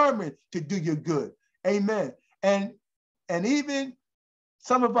determined to do you good. Amen. And even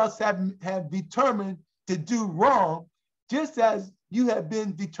some of us have determined to do wrong, just as you have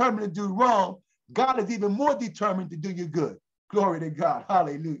been determined to do wrong. God is even more determined to do you good. Glory to God.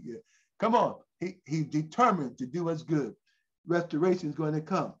 Hallelujah. Come on. He's determined to do us good. Restoration is going to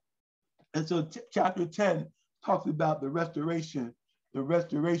come. And so chapter 10 talks about the restoration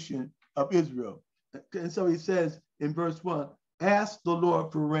of Israel. And so he says in verse 1, ask the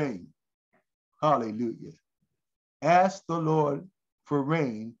Lord for rain. Hallelujah. Ask the Lord for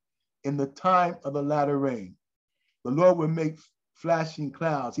rain in the time of the latter rain. The Lord will make flashing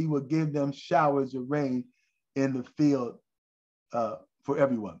clouds. He will give them showers of rain in the field for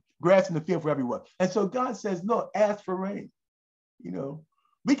everyone. Grass in the field for everyone. And so God says, look, ask for rain. We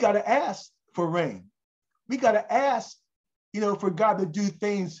got to ask for rain. We got to ask, for God to do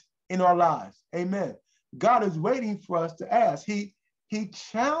things in our lives. Amen. God is waiting for us to ask. He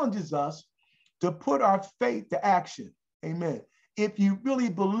challenges us to put our faith to action. Amen. If you really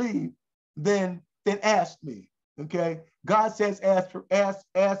believe, then ask me. Okay. God says ask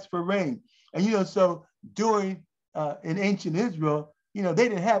for rain. And so during in ancient Israel, they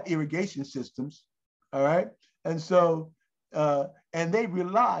didn't have irrigation systems. All right. And so and they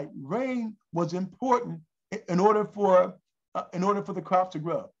relied, rain was important in order for the crops to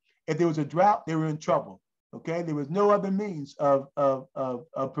grow. If there was a drought, they were in trouble. Okay, there was no other means of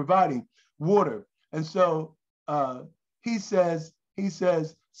providing water, and so he says,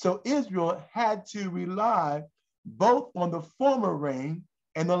 so Israel had to rely both on the former rain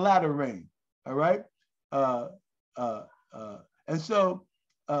and the latter rain. All right, and so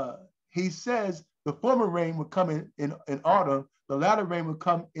he says the former rain would come in autumn, the latter rain would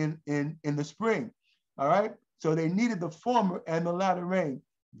come in the spring. All right, so they needed the former and the latter rain.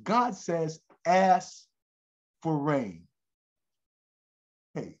 God says, ask for rain.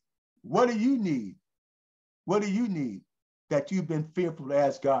 Hey, what do you need? What do you need that you've been fearful to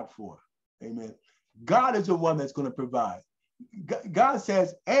ask God for? Amen. God is the one that's going to provide. God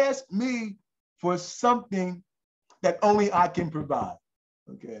says, ask me for something that only I can provide.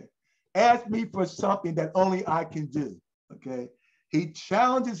 Okay. Ask me for something that only I can do. Okay. He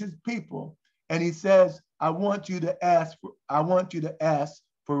challenges his people and he says, I want you to ask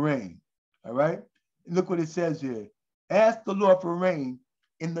for rain. All right. Look what it says here. Ask the Lord for rain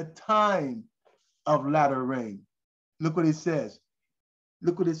in the time of latter rain. Look what it says.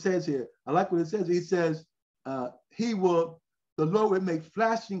 Look what it says here. I like what it says. He says, the Lord will make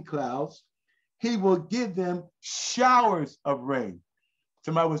flashing clouds. He will give them showers of rain.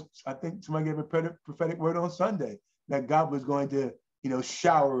 I think somebody gave a prophetic word on Sunday that God was going to,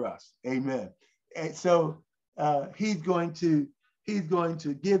 shower us. Amen. And so he's going to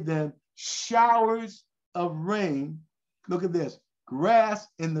give them showers of rain look at this, grass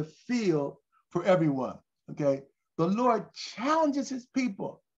in the field for everyone, okay? The Lord challenges his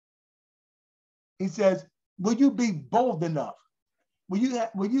people. He says, will you be bold enough? Will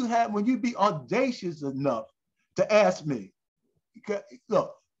you be audacious enough to ask me?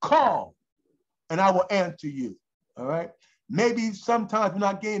 Look, call and I will answer you, all right? Maybe sometimes we're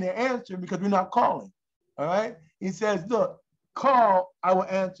not getting an answer because we're not calling, all right? He says, look, call, I will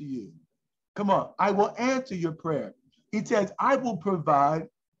answer you. Come on, I will answer your prayer. He says, I will provide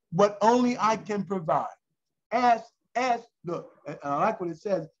what only I can provide. Ask, look, and I like what it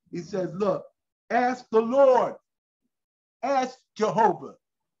says. He says, look, ask the Lord, ask Jehovah,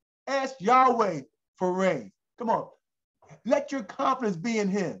 ask Yahweh for rain. Come on, let your confidence be in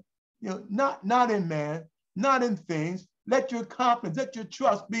him. You know, not in man, not in things. Let your confidence, let your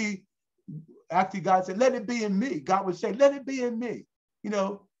trust be, actually God said, let it be in me. God would say, let it be in me. You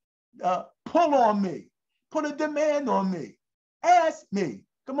know, pull on me, put a demand on me, ask me.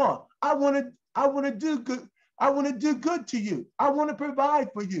 Come on, I want to do good. I want to do good to you. I want to provide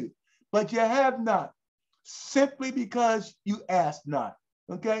for you, but you have not, simply because you ask not.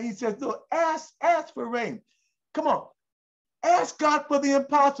 Okay, he says, look, ask for rain. Come on, ask God for the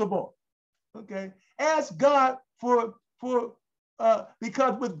impossible. Okay, ask God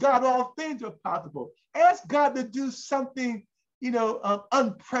because with God all things are possible. Ask God to do something, you know,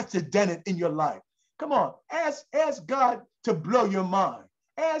 unprecedented in your life. Come on, ask God to blow your mind.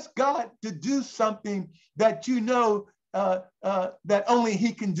 Ask God to do something that you know that only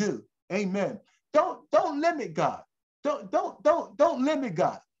He can do. Amen. Don't limit God. Don't limit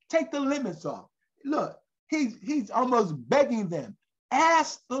God. Take the limits off. Look, he's almost begging them.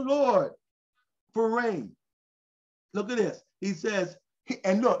 Ask the Lord for rain. Look at this. He says,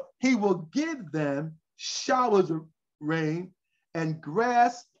 and look, He will give them showers of rain and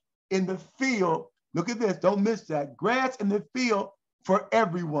grass in the field. Look at this. Don't miss that. Grass in the field for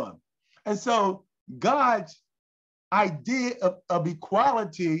everyone. And so God's idea of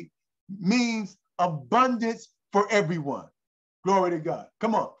equality means abundance for everyone. Glory to God.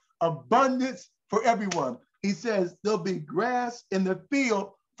 Come on. Abundance for everyone. He says there'll be grass in the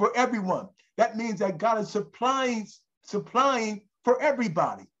field for everyone. That means that God is supplying for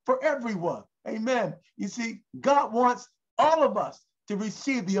everybody, for everyone. Amen. You see, God wants all of us to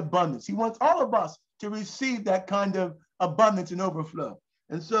receive the abundance. He wants all of us to receive that kind of abundance and overflow.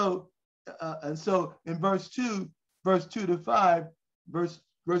 And so in verses 2 to 5,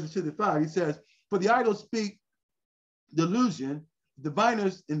 he says, for the idols speak delusion,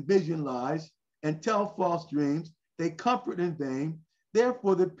 diviners envision lies and tell false dreams. They comfort in vain.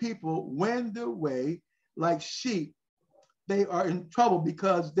 Therefore, the people wend their way like sheep. They are in trouble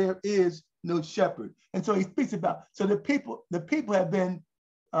because there is no shepherd. And so he speaks about, so the people have been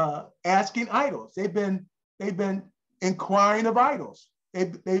asking idols. They've been inquiring of idols.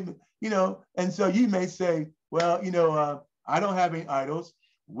 They've you know, and so you may say, well, you know, I don't have any idols.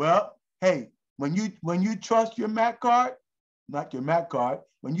 Well, hey, when you trust your MAC card, not your MAC card,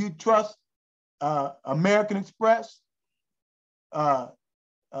 when you trust American Express,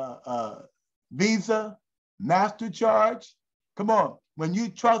 Visa, MasterCharge, come on, when you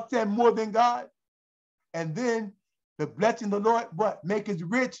trust them more than God, and then the blessing of the Lord, what? Make us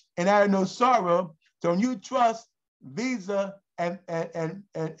rich and add no sorrow. So when you trust Visa and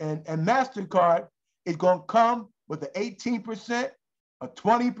MasterCard, it's going to come with an 18%, a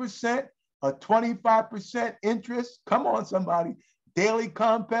 20%, a 25% interest. Come on, somebody. Daily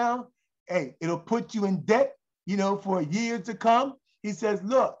compound. Hey, it'll put you in debt, you know, for years to come. He says,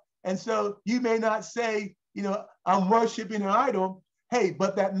 look, and so you may not say, you know, I'm worshiping an idol. Hey,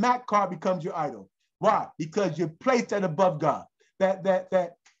 but that MAC card becomes your idol. Why? Because you place that above God. That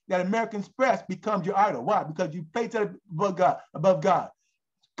American Express becomes your idol. Why? Because you place that above God.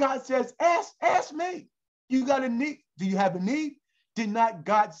 God says, ask me. You got a need. Do you have a need? Did not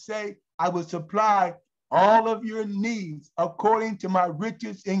God say, I will supply all of your needs according to my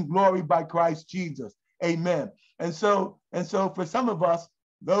riches in glory by Christ Jesus? Amen. And so for some of us,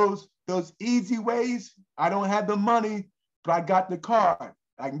 those easy ways, I don't have the money, but I got the card.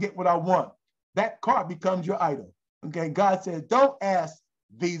 I can get what I want. That card becomes your idol. Okay, God says, don't ask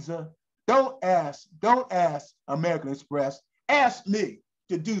Visa, don't ask American Express. Ask me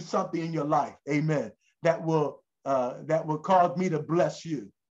to do something in your life, amen, that will cause me to bless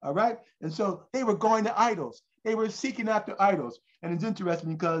you. All right. And so they were going to idols. They were seeking after idols. And it's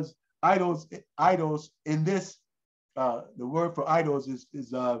interesting because idols in this, the word for idols is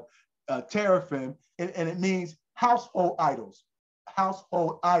teraphim, and it means household idols.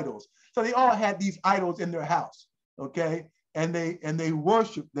 Household idols. So they all had these idols in their house, okay? And they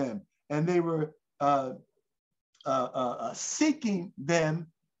worshiped them, and they were seeking them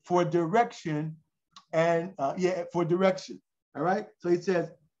for direction and for direction. All right. So he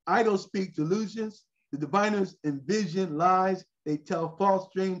says, idols speak delusions. The diviners envision lies. They tell false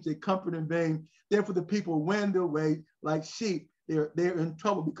dreams. They comfort in vain. Therefore, the people wend their way like sheep. They're in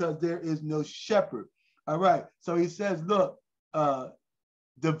trouble because there is no shepherd. All right. So he says, look,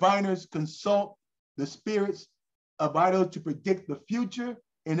 diviners consult the spirits of idols to predict the future.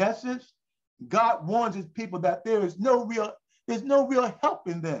 In essence, God warns his people that there's no real help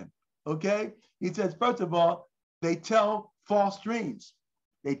in them. Okay. He says, first of all, they tell false dreams.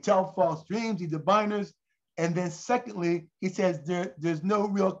 They tell false dreams, the diviners. And then secondly, he says there's no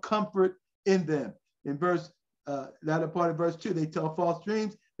real comfort in them. In latter part of verse 2, they tell false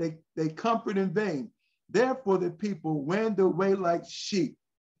dreams, they comfort in vain. Therefore, the people wend their way like sheep.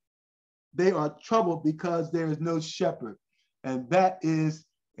 They are troubled because there is no shepherd. And that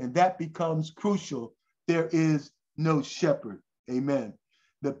becomes crucial. There is no shepherd. Amen.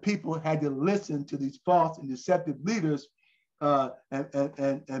 The people had to listen to these false and deceptive leaders.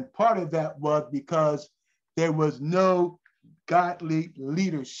 And part of that was because there was no godly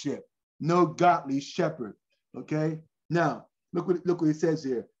leadership, no godly shepherd. Okay. Now look what he says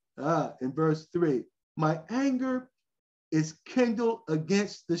here in verse 3. My anger is kindled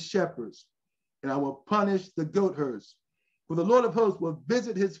against the shepherds, and I will punish the goat herds. For the Lord of hosts will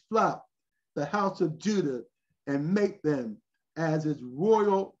visit his flock, the house of Judah, and make them as his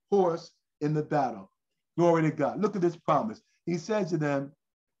royal horse in the battle. Glory to God. Look at this promise. He says to them,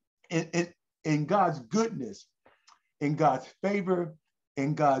 in God's goodness, in God's favor,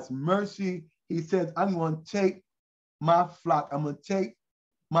 in God's mercy, he says, I'm going to take my flock, I'm going to take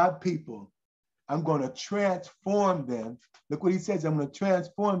my people, I'm going to transform them. Look what he says, I'm going to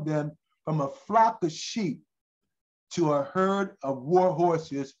transform them from a flock of sheep to a herd of war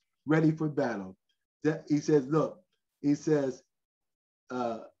horses ready for battle. He says, look, he says,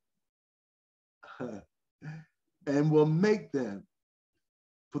 and will make them,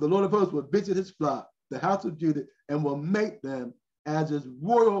 for the Lord of hosts will visit his flock, the house of Judah, and will make them as his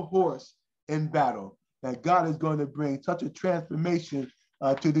royal horse in battle. That God is going to bring such a transformation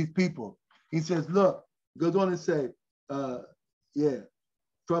to these people. He says, look, goes on to say,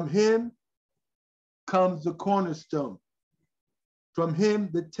 from him comes the cornerstone, from him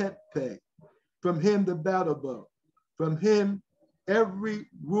the tent peg, from him the battle bow, from him every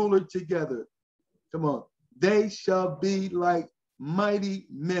ruler together. Come on. They shall be like mighty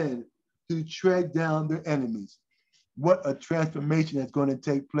men who tread down their enemies. What a transformation that's going to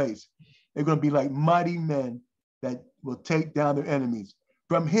take place. They're going to be like mighty men that will take down their enemies.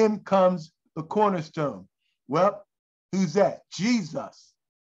 From him comes the cornerstone. Well, who's that? Jesus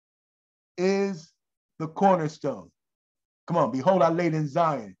is the cornerstone. Come on, behold, I laid in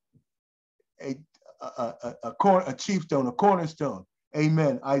Zion a chief stone, a cornerstone.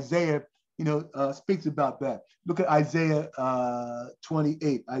 Amen. Isaiah, speaks about that. Look at Isaiah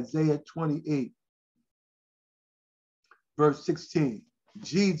 28. Isaiah 28, verse 16.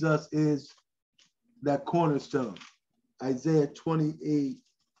 Jesus is that cornerstone. Isaiah 28,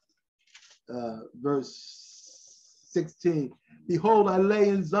 verse 16. Behold, I lay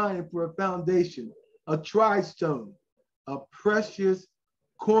in Zion for a foundation, a tri-stone, a precious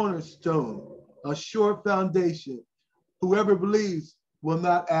cornerstone, a sure foundation. Whoever believes will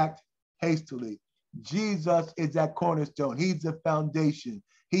not act hastily. Jesus is that cornerstone. He's the foundation.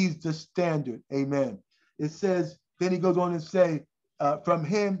 He's the standard. Amen. It says, then he goes on to say, from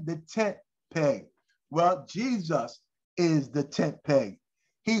him, the tent peg. Well, Jesus is the tent peg.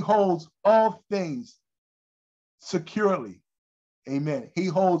 He holds all things securely. Amen. He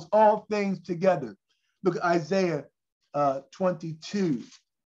holds all things together. Look at Isaiah 22,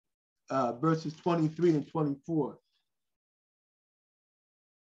 verses 23 and 24.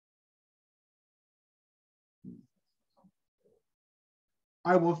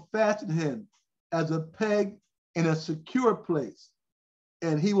 I will fasten him as a peg in a secure place,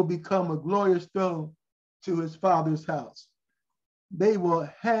 and he will become a glorious stone to his father's house. They will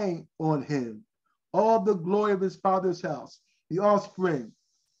hang on him all the glory of his father's house, the offspring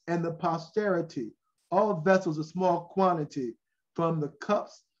and the posterity, all vessels of small quantity, from the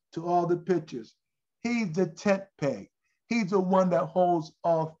cups to all the pitchers. He's the tent peg. He's the one that holds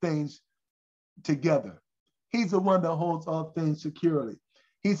all things together. He's the one that holds all things securely.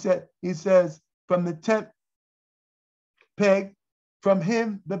 He says, from the tent peg, from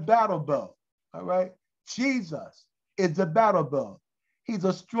him, the battle bow. All right. Jesus is the battle bow. He's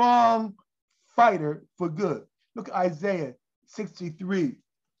a strong fighter for good. Look at Isaiah 63.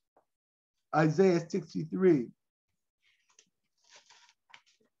 Isaiah 63.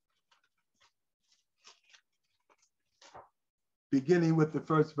 beginning with the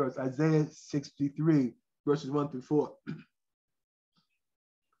first verse, Isaiah 63, verses 1 through 4.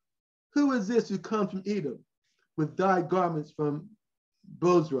 Who is this who comes from Edom with dyed garments from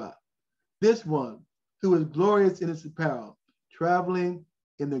Bozrah? This one who is glorious in his apparel, traveling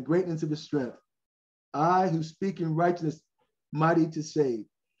in the greatness of his strength. I who speak in righteousness, mighty to save.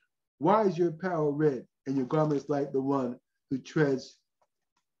 Why is your apparel red and your garments like the one who treads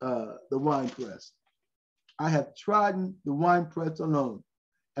the winepress? I have trodden the winepress alone,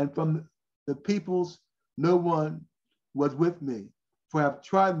 and from the peoples no one was with me. For I have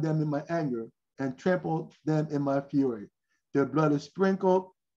trodden them in my anger and trampled them in my fury. Their blood is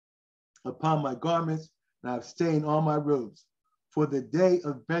sprinkled upon my garments, and I have stained all my robes. For the day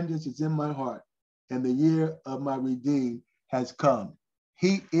of vengeance is in my heart, and the year of my redeemed has come.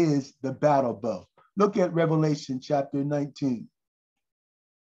 He is the battle bow. Look at Revelation chapter 19.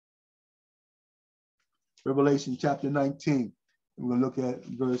 Revelation chapter 19. We're going to look at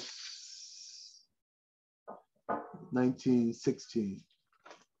verse 19, 16.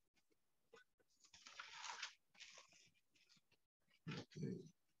 Okay,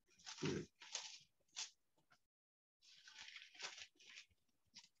 good.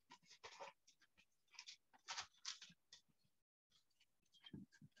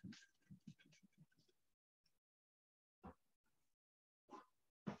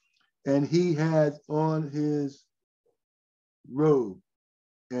 And he has on his robe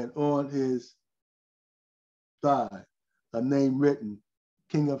and on his thigh a name written,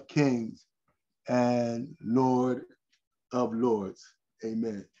 King of Kings and Lord of Lords.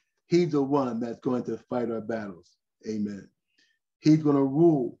 Amen. He's the one that's going to fight our battles. Amen. He's going to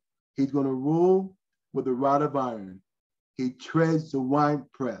rule. He's going to rule with a rod of iron. He treads the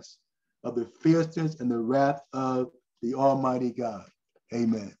winepress of the fierceness and the wrath of the Almighty God.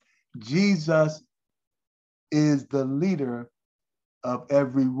 Amen. Jesus is the leader of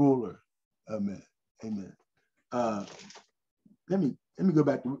every ruler. Amen. Amen. Let me go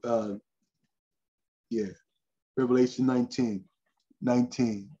back to Revelation 19.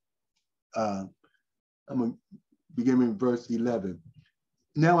 I'm going to begin in verse 11.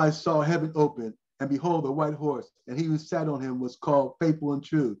 Now I saw heaven open, and behold, a white horse, and he who sat on him was called Faithful and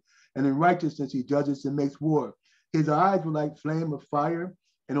True, and in righteousness he judges and makes war. His eyes were like flame of fire,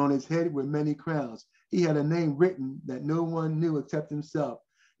 and on his head were many crowns. He had a name written that no one knew except himself.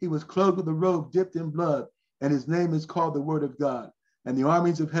 He was clothed with a robe dipped in blood, and his name is called the Word of God. And the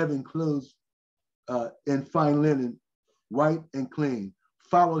armies of heaven, clothed in fine linen, white and clean,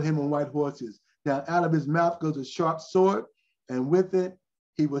 followed him on white horses. Now out of his mouth goes a sharp sword, and with it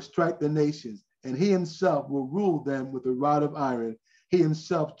he will strike the nations, and he himself will rule them with a rod of iron. He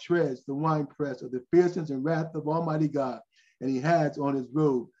himself treads the winepress of the fierceness and wrath of Almighty God, and he has on his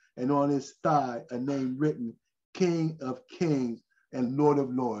robe and on his thigh a name written, King of Kings and Lord of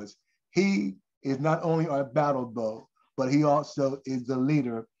Lords. He is not only our battle bow, but he also is the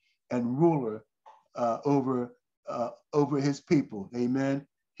leader and ruler over his people. Amen.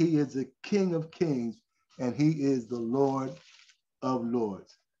 He is the King of Kings and he is the Lord of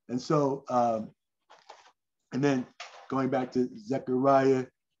Lords. And so, and then going back to Zechariah,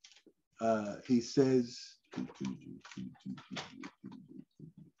 he says,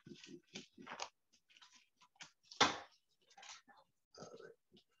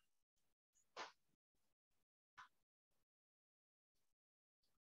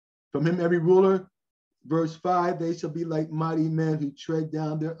 from him every ruler, verse 5, they shall be like mighty men who tread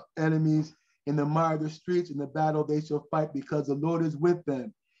down their enemies in the mire of the streets. In the battle they shall fight, because the Lord is with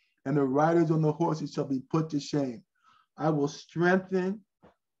them, and the riders on the horses shall be put to shame. I will strengthen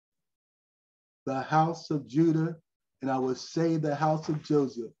the house of Judah, and I will save the house of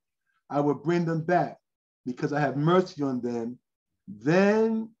Joseph. I will bring them back, because I have mercy on them.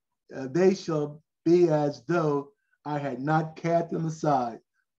 Then they shall be as though I had not cast them aside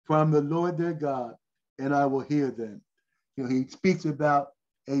from the Lord their God, and I will hear them. You know, he speaks about,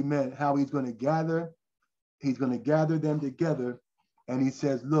 amen, how he's going to gather them together. And he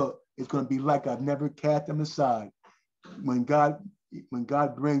says, look, it's going to be like I've never cast them aside. When God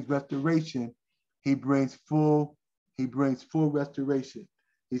brings restoration, he brings full restoration.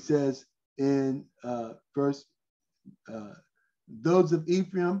 He says in verse, those of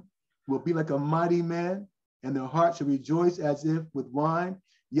Ephraim will be like a mighty man, and their heart shall rejoice as if with wine.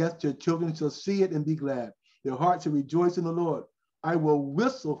 Yes, their children shall see it and be glad. Their heart shall rejoice in the Lord. I will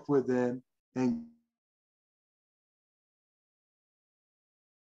whistle for them and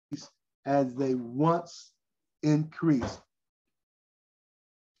as they once increased.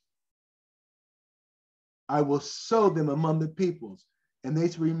 I will sow them among the peoples, and they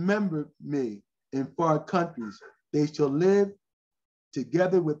shall remember me in far countries. They shall live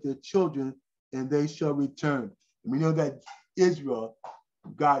together with their children, and they shall return. And we know that Israel,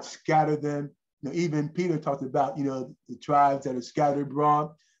 God scattered them. Even Peter talked about, the tribes that are scattered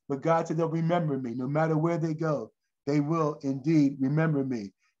abroad. But God said, they'll remember me. No matter where they go, they will indeed remember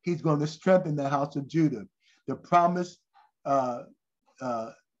me. He's going to strengthen the house of Judah. The promise for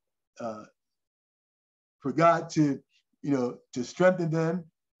God to strengthen them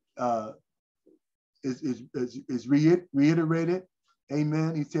is reiterated.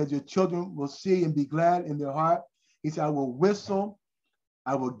 Amen. He says, your children will see and be glad in their heart. He said, I will whistle,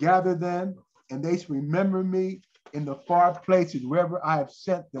 I will gather them, and they shall remember me in the far places wherever I have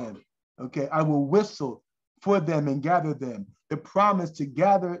sent them. Okay, I will whistle for them and gather them. The promise to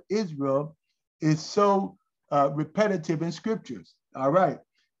gather Israel is so repetitive in scriptures. All right,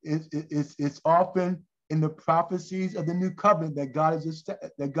 it's often in the prophecies of the new covenant that God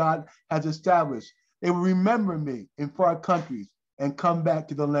has established. They will remember me in far countries and come back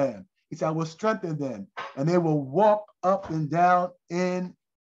to the land. He said, I will strengthen them, and they will walk up and down in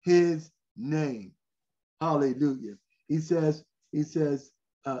his name. Hallelujah. He says in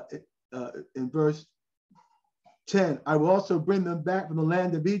verse 10, I will also bring them back from the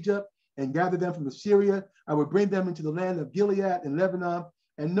land of Egypt and gather them from Assyria. I will bring them into the land of Gilead and Lebanon,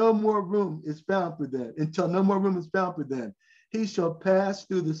 and no more room is found for them, until no more room is found for them. He shall pass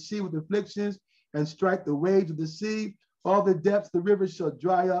through the sea with afflictions and strike the waves of the sea. All the depths of the rivers shall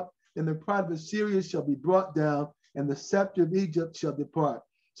dry up, and the pride of Assyria shall be brought down, and the scepter of Egypt shall depart.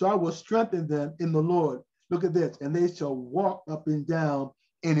 So I will strengthen them in the Lord. Look at this, and they shall walk up and down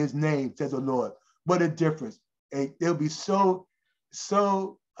in his name, says the Lord. What a difference. They'll be so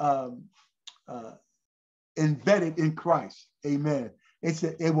embedded in Christ. Amen. It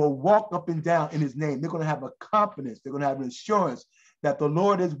said they will walk up and down in his name. They're going to have a confidence. They're going to have an assurance that the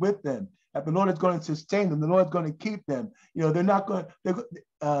Lord is with them, that the Lord is going to sustain them. The Lord is going to keep them. They're not going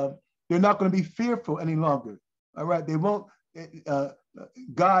to be fearful any longer. All right. They won't.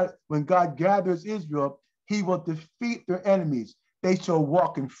 When God gathers Israel, he will defeat their enemies. They shall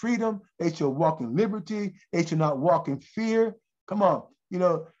walk in freedom. They shall walk in liberty. They shall not walk in fear. Come on.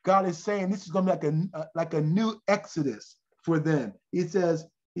 God is saying this is going to be like a new exodus for them. He talks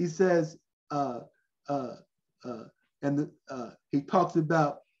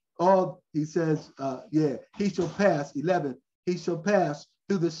about he shall pass, 11, he shall pass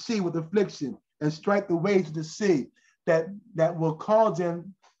through the sea with affliction and strike the waves of the sea. That will cause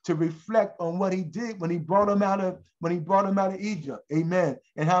them to reflect on what he did when he brought them out of Egypt. Amen.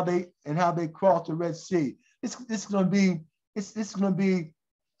 And how they crossed the Red Sea. This is going to be this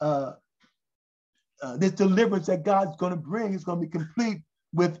deliverance that God's going to bring is going to be complete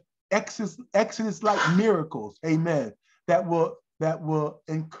with Exodus-like miracles. Amen. That will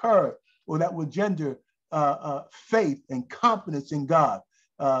incur, or that will gender faith and confidence in God,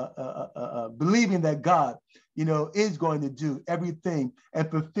 believing that God, is going to do everything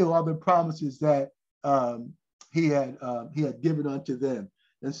and fulfill all the promises that he had given unto them.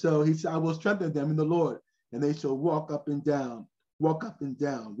 And so he said, I will strengthen them in the Lord, and they shall walk up and down, walk up and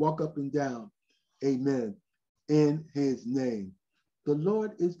down, walk up and down. Amen. In his name. The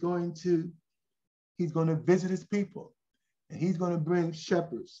Lord is going to visit his people, and he's going to bring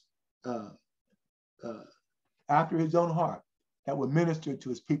shepherds after his own heart that would minister to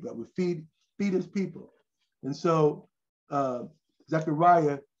his people, that would feed his people. And so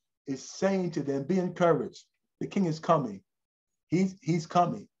Zechariah is saying to them, be encouraged. The king is coming. He's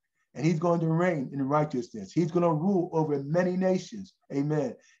coming, and he's going to reign in righteousness. He's going to rule over many nations.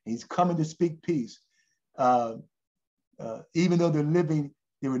 Amen. He's coming to speak peace. Even though they were living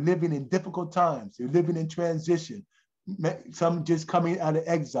in difficult times. They're living in transition. Some just coming out of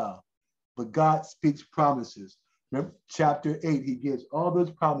exile. But God speaks promises. Remember, chapter 8, he gives all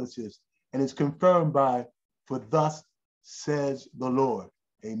those promises, and it's confirmed by, for thus says the Lord.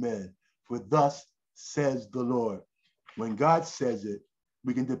 Amen. For thus says the Lord. When God says it,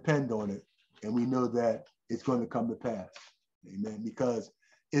 we can depend on it, and we know that it's going to come to pass. Amen. Because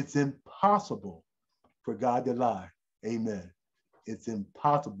it's impossible for God to lie. Amen. It's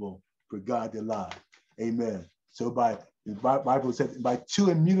impossible for God to lie. Amen. So the Bible says, by two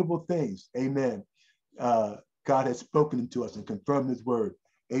immutable things, amen, God has spoken to us and confirmed his word.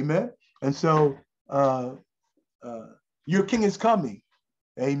 Amen. And so your king is coming.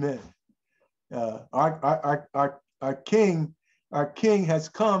 Amen. Our king has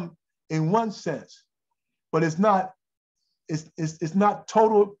come in one sense, but it's not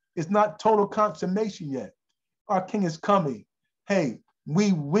total consummation yet. Our king is coming. Hey,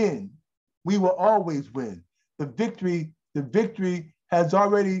 we win. We will always win. The victory has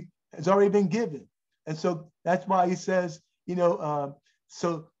already been given. And so that's why he says,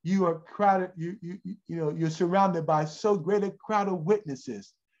 So you are crowded, you're surrounded by so great a crowd of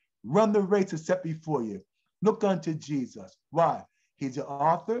witnesses. Run the race that's set before you. Look unto Jesus. Why? He's the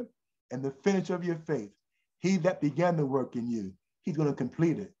author and the finisher of your faith. He that began the work in you, he's going to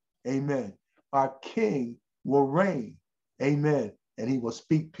complete it. Amen. Our King will reign. Amen. And he will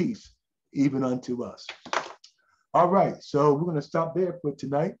speak peace even unto us. All right. So we're going to stop there for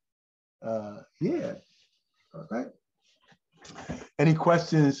tonight. Yeah. All right. Any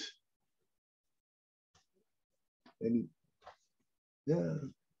questions? Any? Yeah.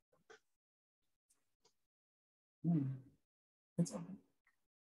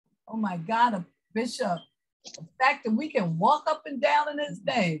 Oh my God, Bishop. The fact that we can walk up and down in his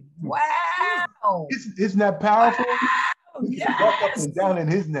name. Wow. Isn't that powerful? Wow. We can walk up and down in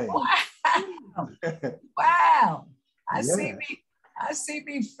his name. Wow. Wow. I Yeah. see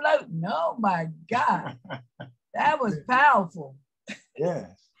me floating. Oh my God. That was powerful.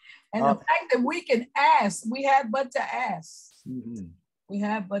 Yes. And the fact that we can ask, we have but to ask. Mm-hmm. We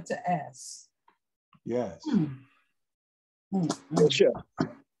have but to ask. Yes.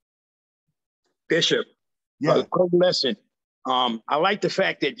 Bishop, Yeah. quick lesson. I like the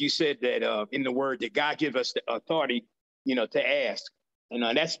fact that you said that in the word that God gives us the authority, to ask.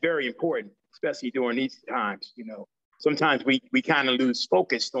 And that's very important, especially during these times. Sometimes we kind of lose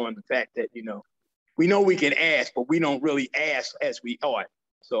focus on the fact that, we know we can ask, but we don't really ask as we ought.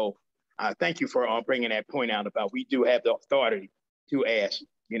 So thank you for bringing that point out about we do have the authority to ask,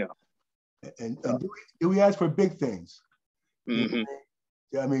 And do we ask for big things? Mm-hmm.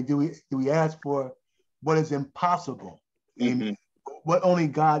 I mean, do we ask for what is impossible? Mm-hmm. What only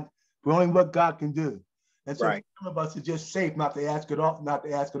what God can do. And so right. some of us are just safe not to ask at all.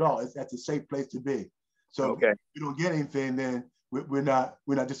 That's a safe place to be. So okay. if we don't get anything, then we're not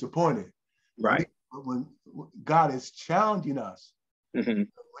disappointed. Right. When God is challenging us, mm-hmm. when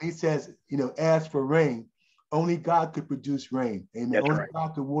he says, ask for rain, only God could produce rain. Amen. That's only right.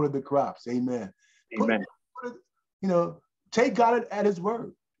 God could water the crops. Amen. Amen. Take God at his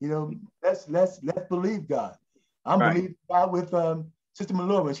word. Let's believe God. I'm right. believing God with Sister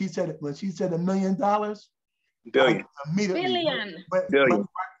Malora when she said $1 million. Billion. Billion.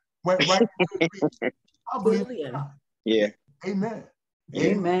 Went right I believe God. Yeah. Amen.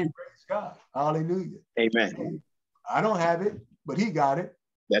 Amen. Praise God. Hallelujah. Amen. I don't have it, but he got it.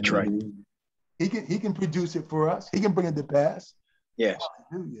 That's right. He can produce it for us. He can bring it to pass. Yes.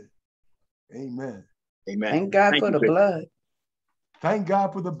 Hallelujah. Amen. Amen. Thank God for the blood. Thank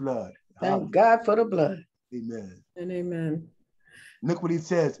God for the blood. Thank God for the blood. Amen. And amen. Look what he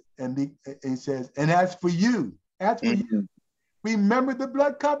says. And he says, and as for you, you, remember the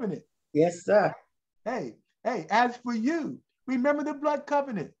blood covenant. Yes, sir. Hey, as for you, remember the blood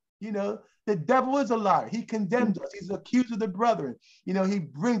covenant. The devil is a liar. He condemns us. He's accused of the brethren. He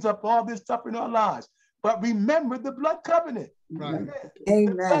brings up all this stuff in our lives. But remember the blood covenant. Right. Amen.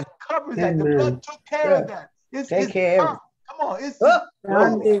 The blood covers that. The blood took care of that. Take care of it. Come on.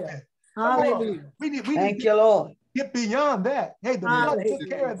 Hallelujah. We need Thank you, Lord. Get beyond that. Hey, the blood took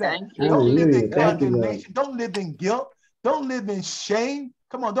care of that. You. Don't live in condemnation. Don't live in guilt. Don't live in shame.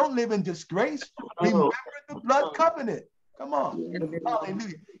 Come on. Don't live in disgrace. Remember the blood covenant. Come on.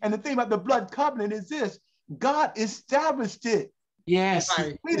 Hallelujah. And the thing about the blood covenant is this. God established it. Yes.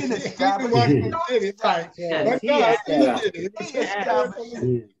 Right. We didn't establish it. Right. Yes. He established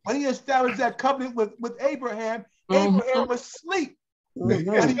it. When he established that covenant with Abraham, Abraham was asleep.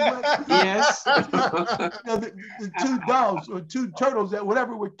 Yes. The 2 dogs or 2 turtles that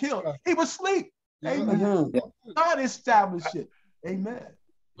whatever were killed, he was asleep. Amen. God established it. Amen.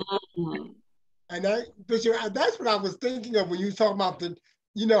 And Bishop, that's what I was thinking of when you talk about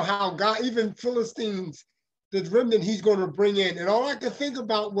how God, even Philistines, the remnant he's going to bring in. And all I could think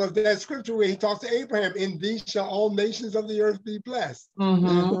about was that scripture where he talks to Abraham, in thee shall all nations of the earth be blessed.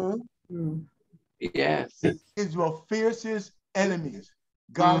 Yes. Israel's fiercest enemies.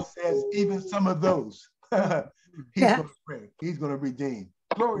 God says even some of those he's going to bring. He's going to redeem.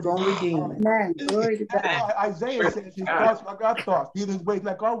 Glory to God. Amen. Glory to God. Isaiah says his thoughts like our thoughts, neither his ways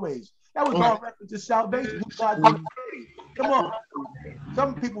like our ways. That was all reference to salvation. Come on.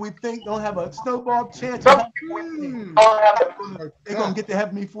 Some people we think don't have a snowball chance. They're going to get to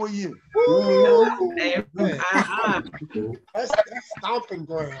heaven before you. That's stomping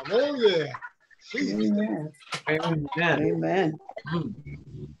ground. Oh, yeah. Amen. Amen. I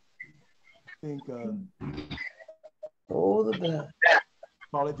think, the blood.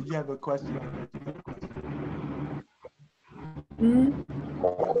 Paula, did you have a question?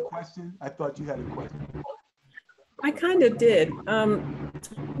 Question? I thought you had a question. I kind of did.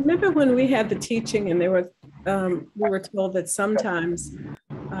 Remember when we had the teaching and there was we were told that sometimes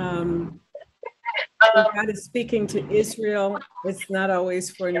when God is speaking to Israel, it's not always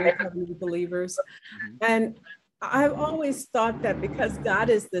for New Covenant believers. And I've always thought that because God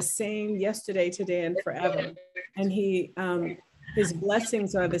is the same yesterday, today, and forever, and his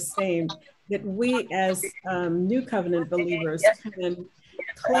blessings are the same, that we as New Covenant believers can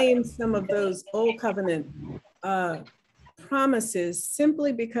claim some of those Old Covenant promises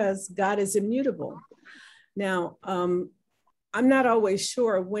simply because God is immutable. Now, I'm not always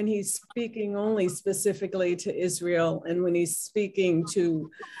sure when he's speaking only specifically to Israel and when he's speaking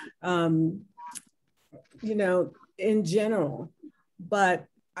to, in general. But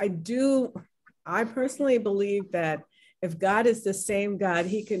I personally believe that if God is the same God,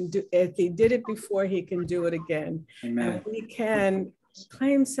 he can do, if he did it before, he can do it again. Amen. And we can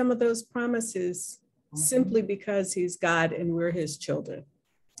claim some of those promises simply because he's God and we're his children.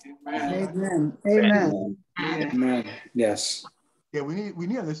 Amen. Amen. Amen. Yes. Yeah, we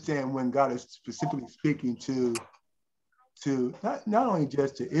need to understand when God is specifically speaking to not only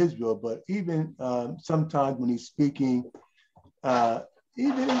just to Israel, but even sometimes when he's speaking,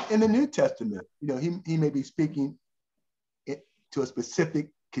 even in the New Testament, he may be speaking to a specific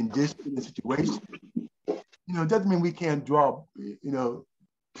condition and situation. It doesn't mean we can't draw,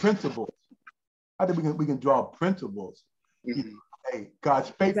 principles. I think we can draw principles. Hey, God's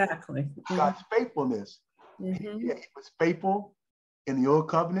faithfulness. Exactly. God's faithfulness. Mm-hmm. He was faithful in the Old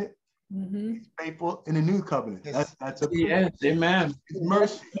Covenant. Mm-hmm. He's faithful in the New Covenant. That's a yes, amen. His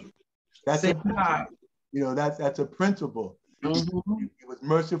mercy. That's Same God. That's a principle. Mm-hmm. He was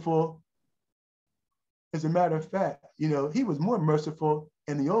merciful. As a matter of fact, he was more merciful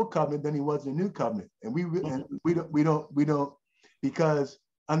in the Old Covenant than he was in the New Covenant, and we don't because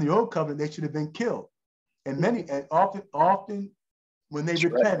on the Old Covenant they should have been killed, and often when they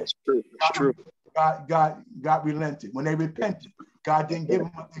repented, it's true. God relented. When they repented, God didn't give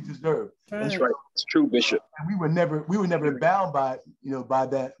them what they deserved. That's right. It's true, Bishop. And we were never bound by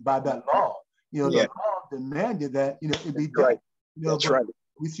that law. The law demanded that it be done. Right. That's right.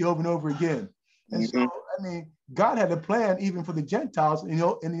 We see over and over again. And so, God had a plan even for the Gentiles in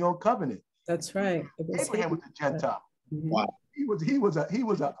the Old Covenant. That's right. Abraham was a Gentile. Wow. He was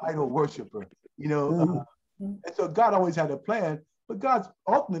an idol worshiper. And so God always had a plan. But God's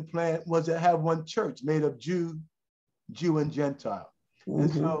ultimate plan was to have one church made of Jew and Gentile.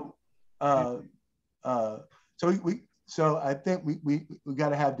 And so, so I think we got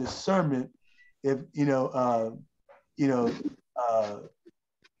to have discernment. If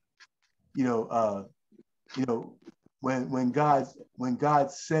when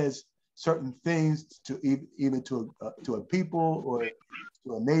God says certain things to either to a people or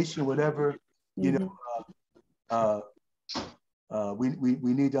to a nation, whatever, we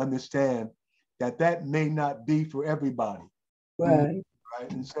need to understand that may not be for everybody. Right.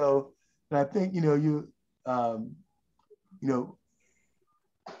 Right. And so I think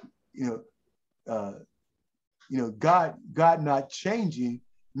God not changing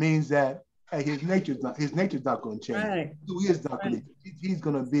means that his nature's not going to change. Right. Who he is not going to. He's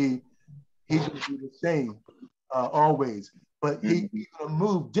going to be the same always, but he's going to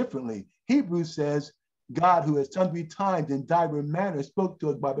move differently. Hebrews says, God, who at sundry times in diverse manners spoke to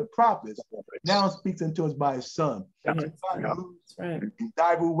us by the prophets, now speaks unto us by his Son. God moves in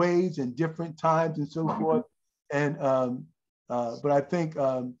diverse ways in different times and so forth. And but I think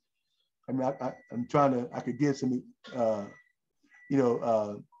I'm trying to. I could give some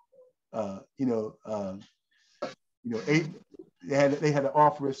they had to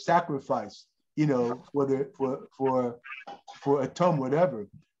offer a sacrifice, for atonement, whatever.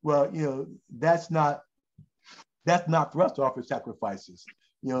 Well, that's not for us to offer sacrifices.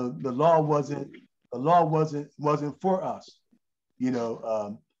 The law wasn't for us.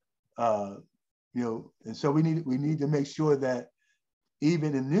 And so we need to make sure that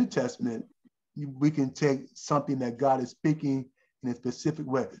even in the New Testament, we can take something that God is speaking in a specific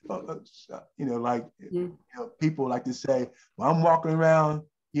way. People like to say, well, I'm walking around,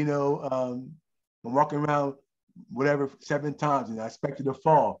 whatever 7 times and I expected to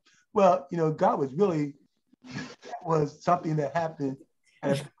fall. Well, God was really, that was something that happened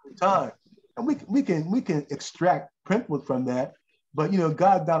at a time. And we can extract principles from that, but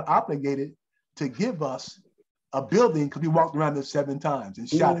God's not obligated to give us a building because we walked around it 7 times and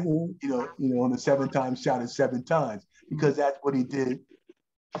shouted, on the 7 times, shouted 7 times, because that's what he did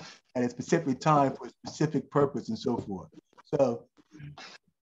at a specific time for a specific purpose and so forth. So,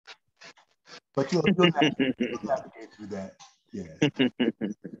 but you'll navigate through that. Yeah.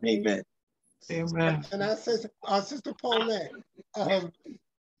 Amen. Amen. And I say, Sister Paulette,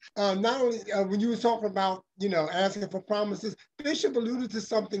 not only when you were talking about, asking for promises, Bishop alluded to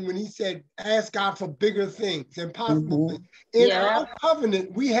something when he said, ask God for bigger things, impossible things. In our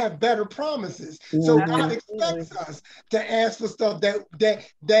covenant, we have better promises. So God expects us to ask for stuff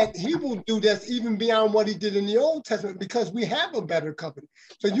that he will do that's even beyond what he did in the Old Testament, because we have a better covenant.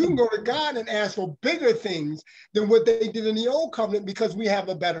 So you can go to God and ask for bigger things than what they did in the Old Covenant, because we have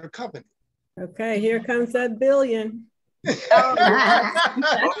a better covenant. Okay, here comes that billion. Oh,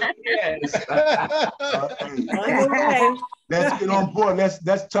 yes. Let's get on board.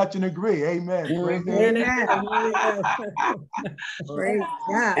 Let's touch and agree. Amen. Praise Praise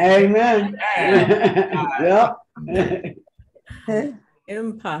God. Amen. Yep.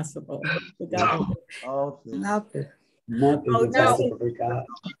 Impossible. Nothing.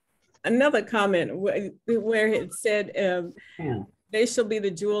 Another comment where it said, they shall be the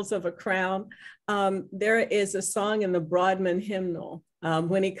jewels of a crown. There is a song in the Broadman hymnal.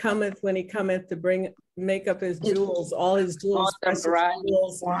 When he cometh to make up his jewels, all his jewels,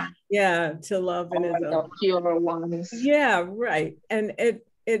 jewels, to love in his own. Yeah, right. And it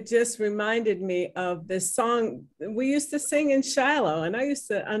just reminded me of this song we used to sing in Shiloh, and I used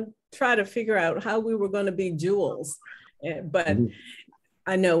to try to figure out how we were going to be jewels, but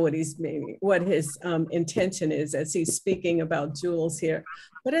I know what he's meaning, what his intention is as he's speaking about jewels here.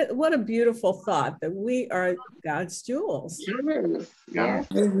 But what a beautiful thought that we are God's jewels. Yeah.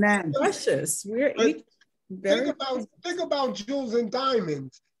 Amen. Precious. We're each very think about jewels and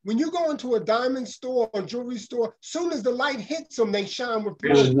diamonds. When you go into a diamond store or jewelry store, soon as the light hits them, they shine with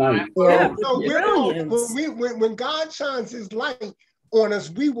brilliance. When God shines his light on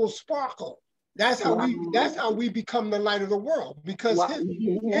us, we will sparkle. That's how we become the light of the world, because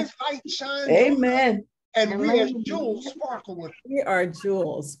his light shines. Amen. And we as jewels sparkle with it. We are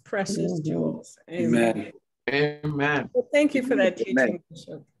jewels, precious jewels. Amen. Amen. Well, thank you for that teaching,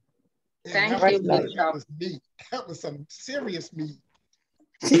 Bishop. Thank you. That was meat. That was some serious meat.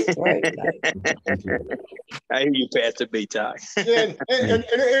 I hear you, Pastor B. Ty. And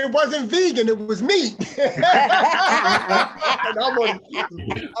it wasn't vegan, it was meat. And I'm only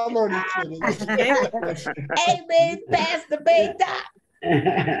kidding. Amen, Pastor B. Ty.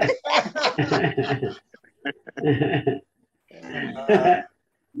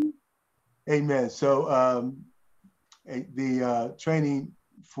 Amen. So the training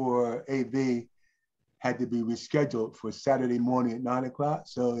for AV had to be rescheduled for Saturday morning at 9 o'clock.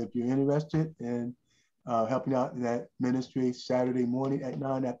 So if you're interested in helping out in that ministry, Saturday morning at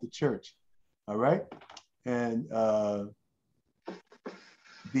 9 at the church. All right. And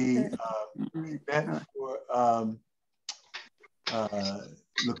the event for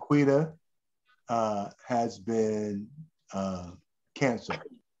Laquita has been canceled.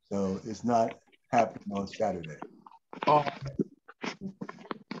 So it's not happening on Saturday. Oh.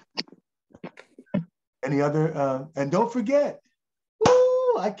 Any other, and don't forget,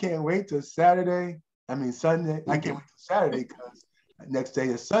 woo, I can't wait till Sunday. I can't wait till Saturday, because next day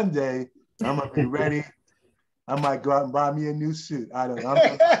is Sunday. I'm gonna be ready. I might go out and buy me a new suit. I don't know.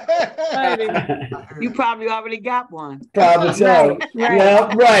 You probably already got one. Probably so. Right.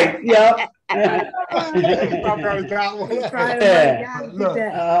 Yep, right. Yep.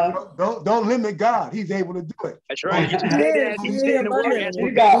 Look, don't limit God. He's able to do it. That's right.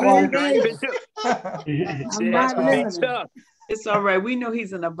 You got one. I'm not limited. It's all right. We know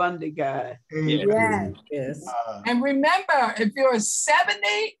he's an abundant God. Yes. And remember, if you're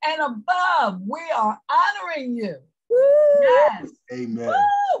 70 and above, we are honoring you. Yes. Amen.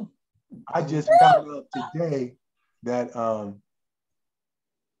 Woo! I just found out today that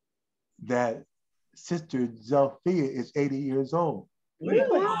that Sister Zelphia is 80 years old.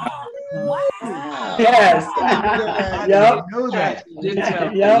 Really? Wow. Yes. I didn't know that.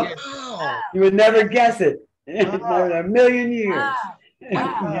 Yep. You would never guess it. Never in a million years.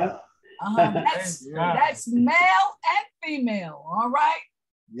 Wow. That's male and female. All right.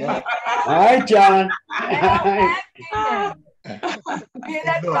 Yeah. All right, John. Male and female. You hear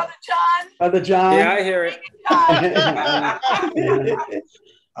that, Brother John? Brother John. Yeah, I hear it.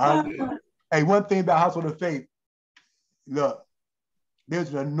 Hey, one thing about Household of Faith, look,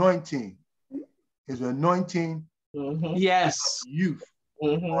 there's an anointing. There's an anointing. Yes. Youth.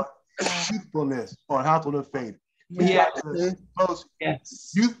 Youthfulness on Household of Faith. Yeah. The most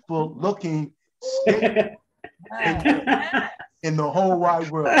youthful looking state in the whole wide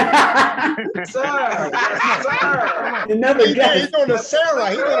world. Sir. You never guess. He's on the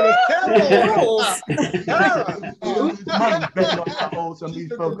Sarah. He's on the Some of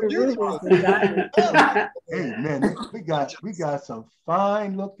these folks. Hey man, we got some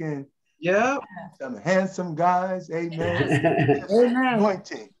fine looking Yeah. Some handsome guys. Amen. Amen.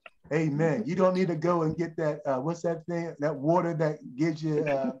 Anointing. Amen. You don't need to go and get that, what's that thing? That water that gives you.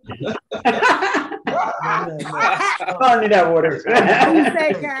 I don't need that water.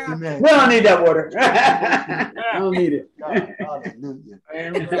 Amen. We don't need that water. I don't need it. Hallelujah.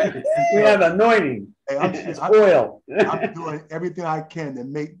 We have anointing. Hey, It's oil. I'm doing everything I can to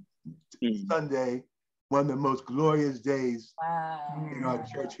make Sunday one of the most glorious days in our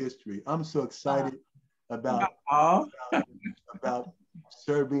church history. I'm so excited about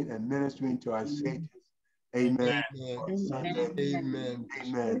serving and ministering to our saints. Amen. Amen.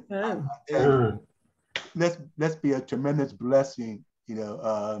 Amen. Let's be a tremendous blessing,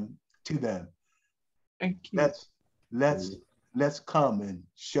 to them. Thank you. Let's come and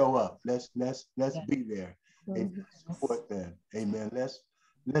show up. Let's be there and support them. Amen.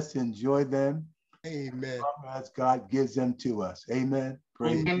 Let's enjoy them. Amen. As God gives them to us. Amen.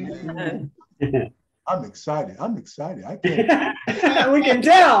 Praise. Amen. I'm excited. I can't. We can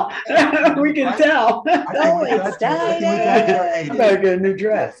tell. We can tell. So excited. I better get a new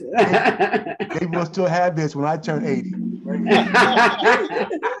dress. They will still have this when I turn 80.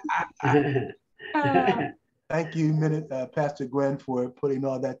 Thank you, Pastor Gwen, for putting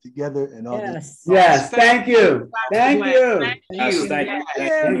all that together and all this. Yes, thank you. Thank you. Thank you.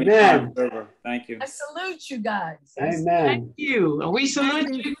 Amen. Thank you. I salute you guys. Amen. Thank you. And we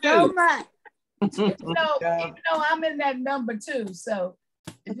salute you So too. much. Even though I'm in that number too, so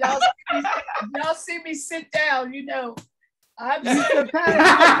if y'all see me sit down, I'm 70.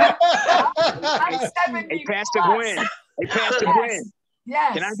 Hey, Pastor Gwen. Hey, Pastor Gwen.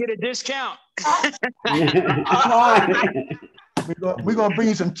 Yes. Can I get a discount? We're gonna bring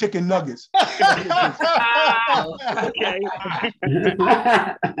you some chicken nuggets. Okay.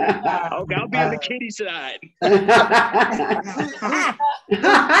 Okay, I'll be on the kiddie side.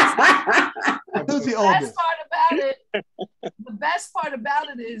 Who's the oldest? The best part about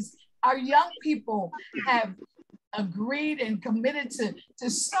it is our young people have agreed and committed to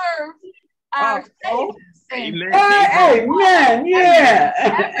serve our saviors. Amen. Amen.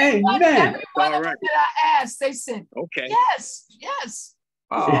 Yeah. Amen. Every one of them that I asked, they said, okay. Yes.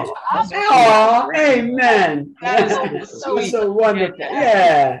 Oh, amen. That's so wonderful.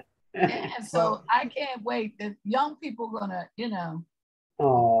 Yeah. So I can't wait. The young people gonna, Oh,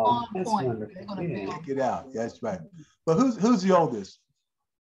 on that's point. wonderful. They're gonna be Check it out. That's right. But who's the oldest?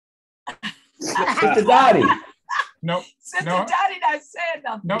 Sister Dottie. No. Sister Dottie not saying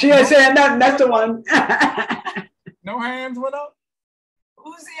nothing. No, She ain't saying nothing. That's the one. No hands went up.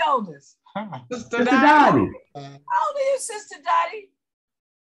 Who's the oldest? Sister Dottie. How old are you, Sister Dottie?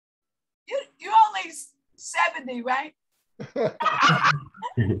 You only 70, right?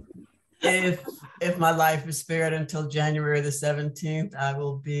 If my life is spared until January the 17th, I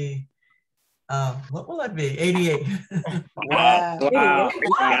will be, what will I be? 88. Wow.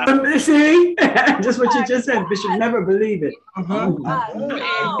 See? Just what you just said. Bishop, never believe it.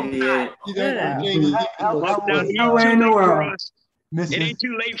 Nowhere in the world. It ain't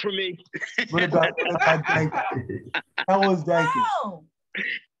too late for me. What about Dankins? How old is Dankins?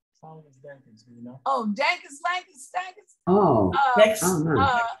 Oh, Dankins. Oh, Next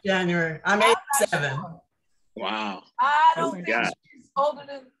January. I'm 87. Wow. I don't think she's older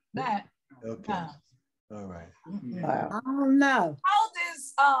than that. Okay. All right. I don't know. How old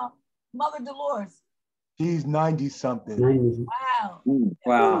is Mother Dolores? She's 90 something. 90. Wow.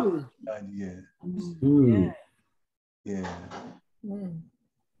 Wow. 90, yeah.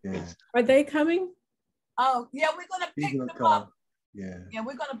 Are they coming? Oh, yeah, we're gonna pick them up. Yeah,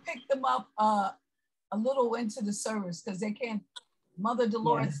 we're gonna pick them up a little into the service because they can't. Mother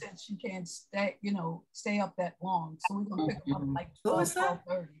Dolores said she can't stay up that long, so we're gonna pick them up like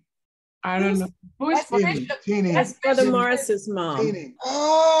 12:30. I don't know. That's Teeny. That's Brother Morris's mom. Teeny.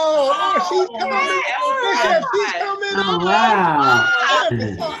 She's coming. She's coming. Oh, wow.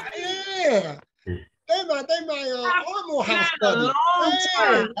 Yeah. They my Armor House buddies.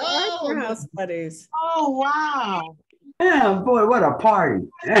 House buddies. Oh, wow. Yeah, boy, what a party.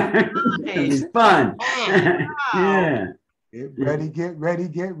 It's fun. Yeah. Get ready.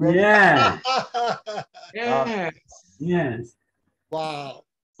 Yeah. Yes. Yes. Wow.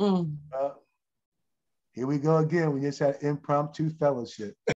 Here we go again. We just had impromptu fellowship.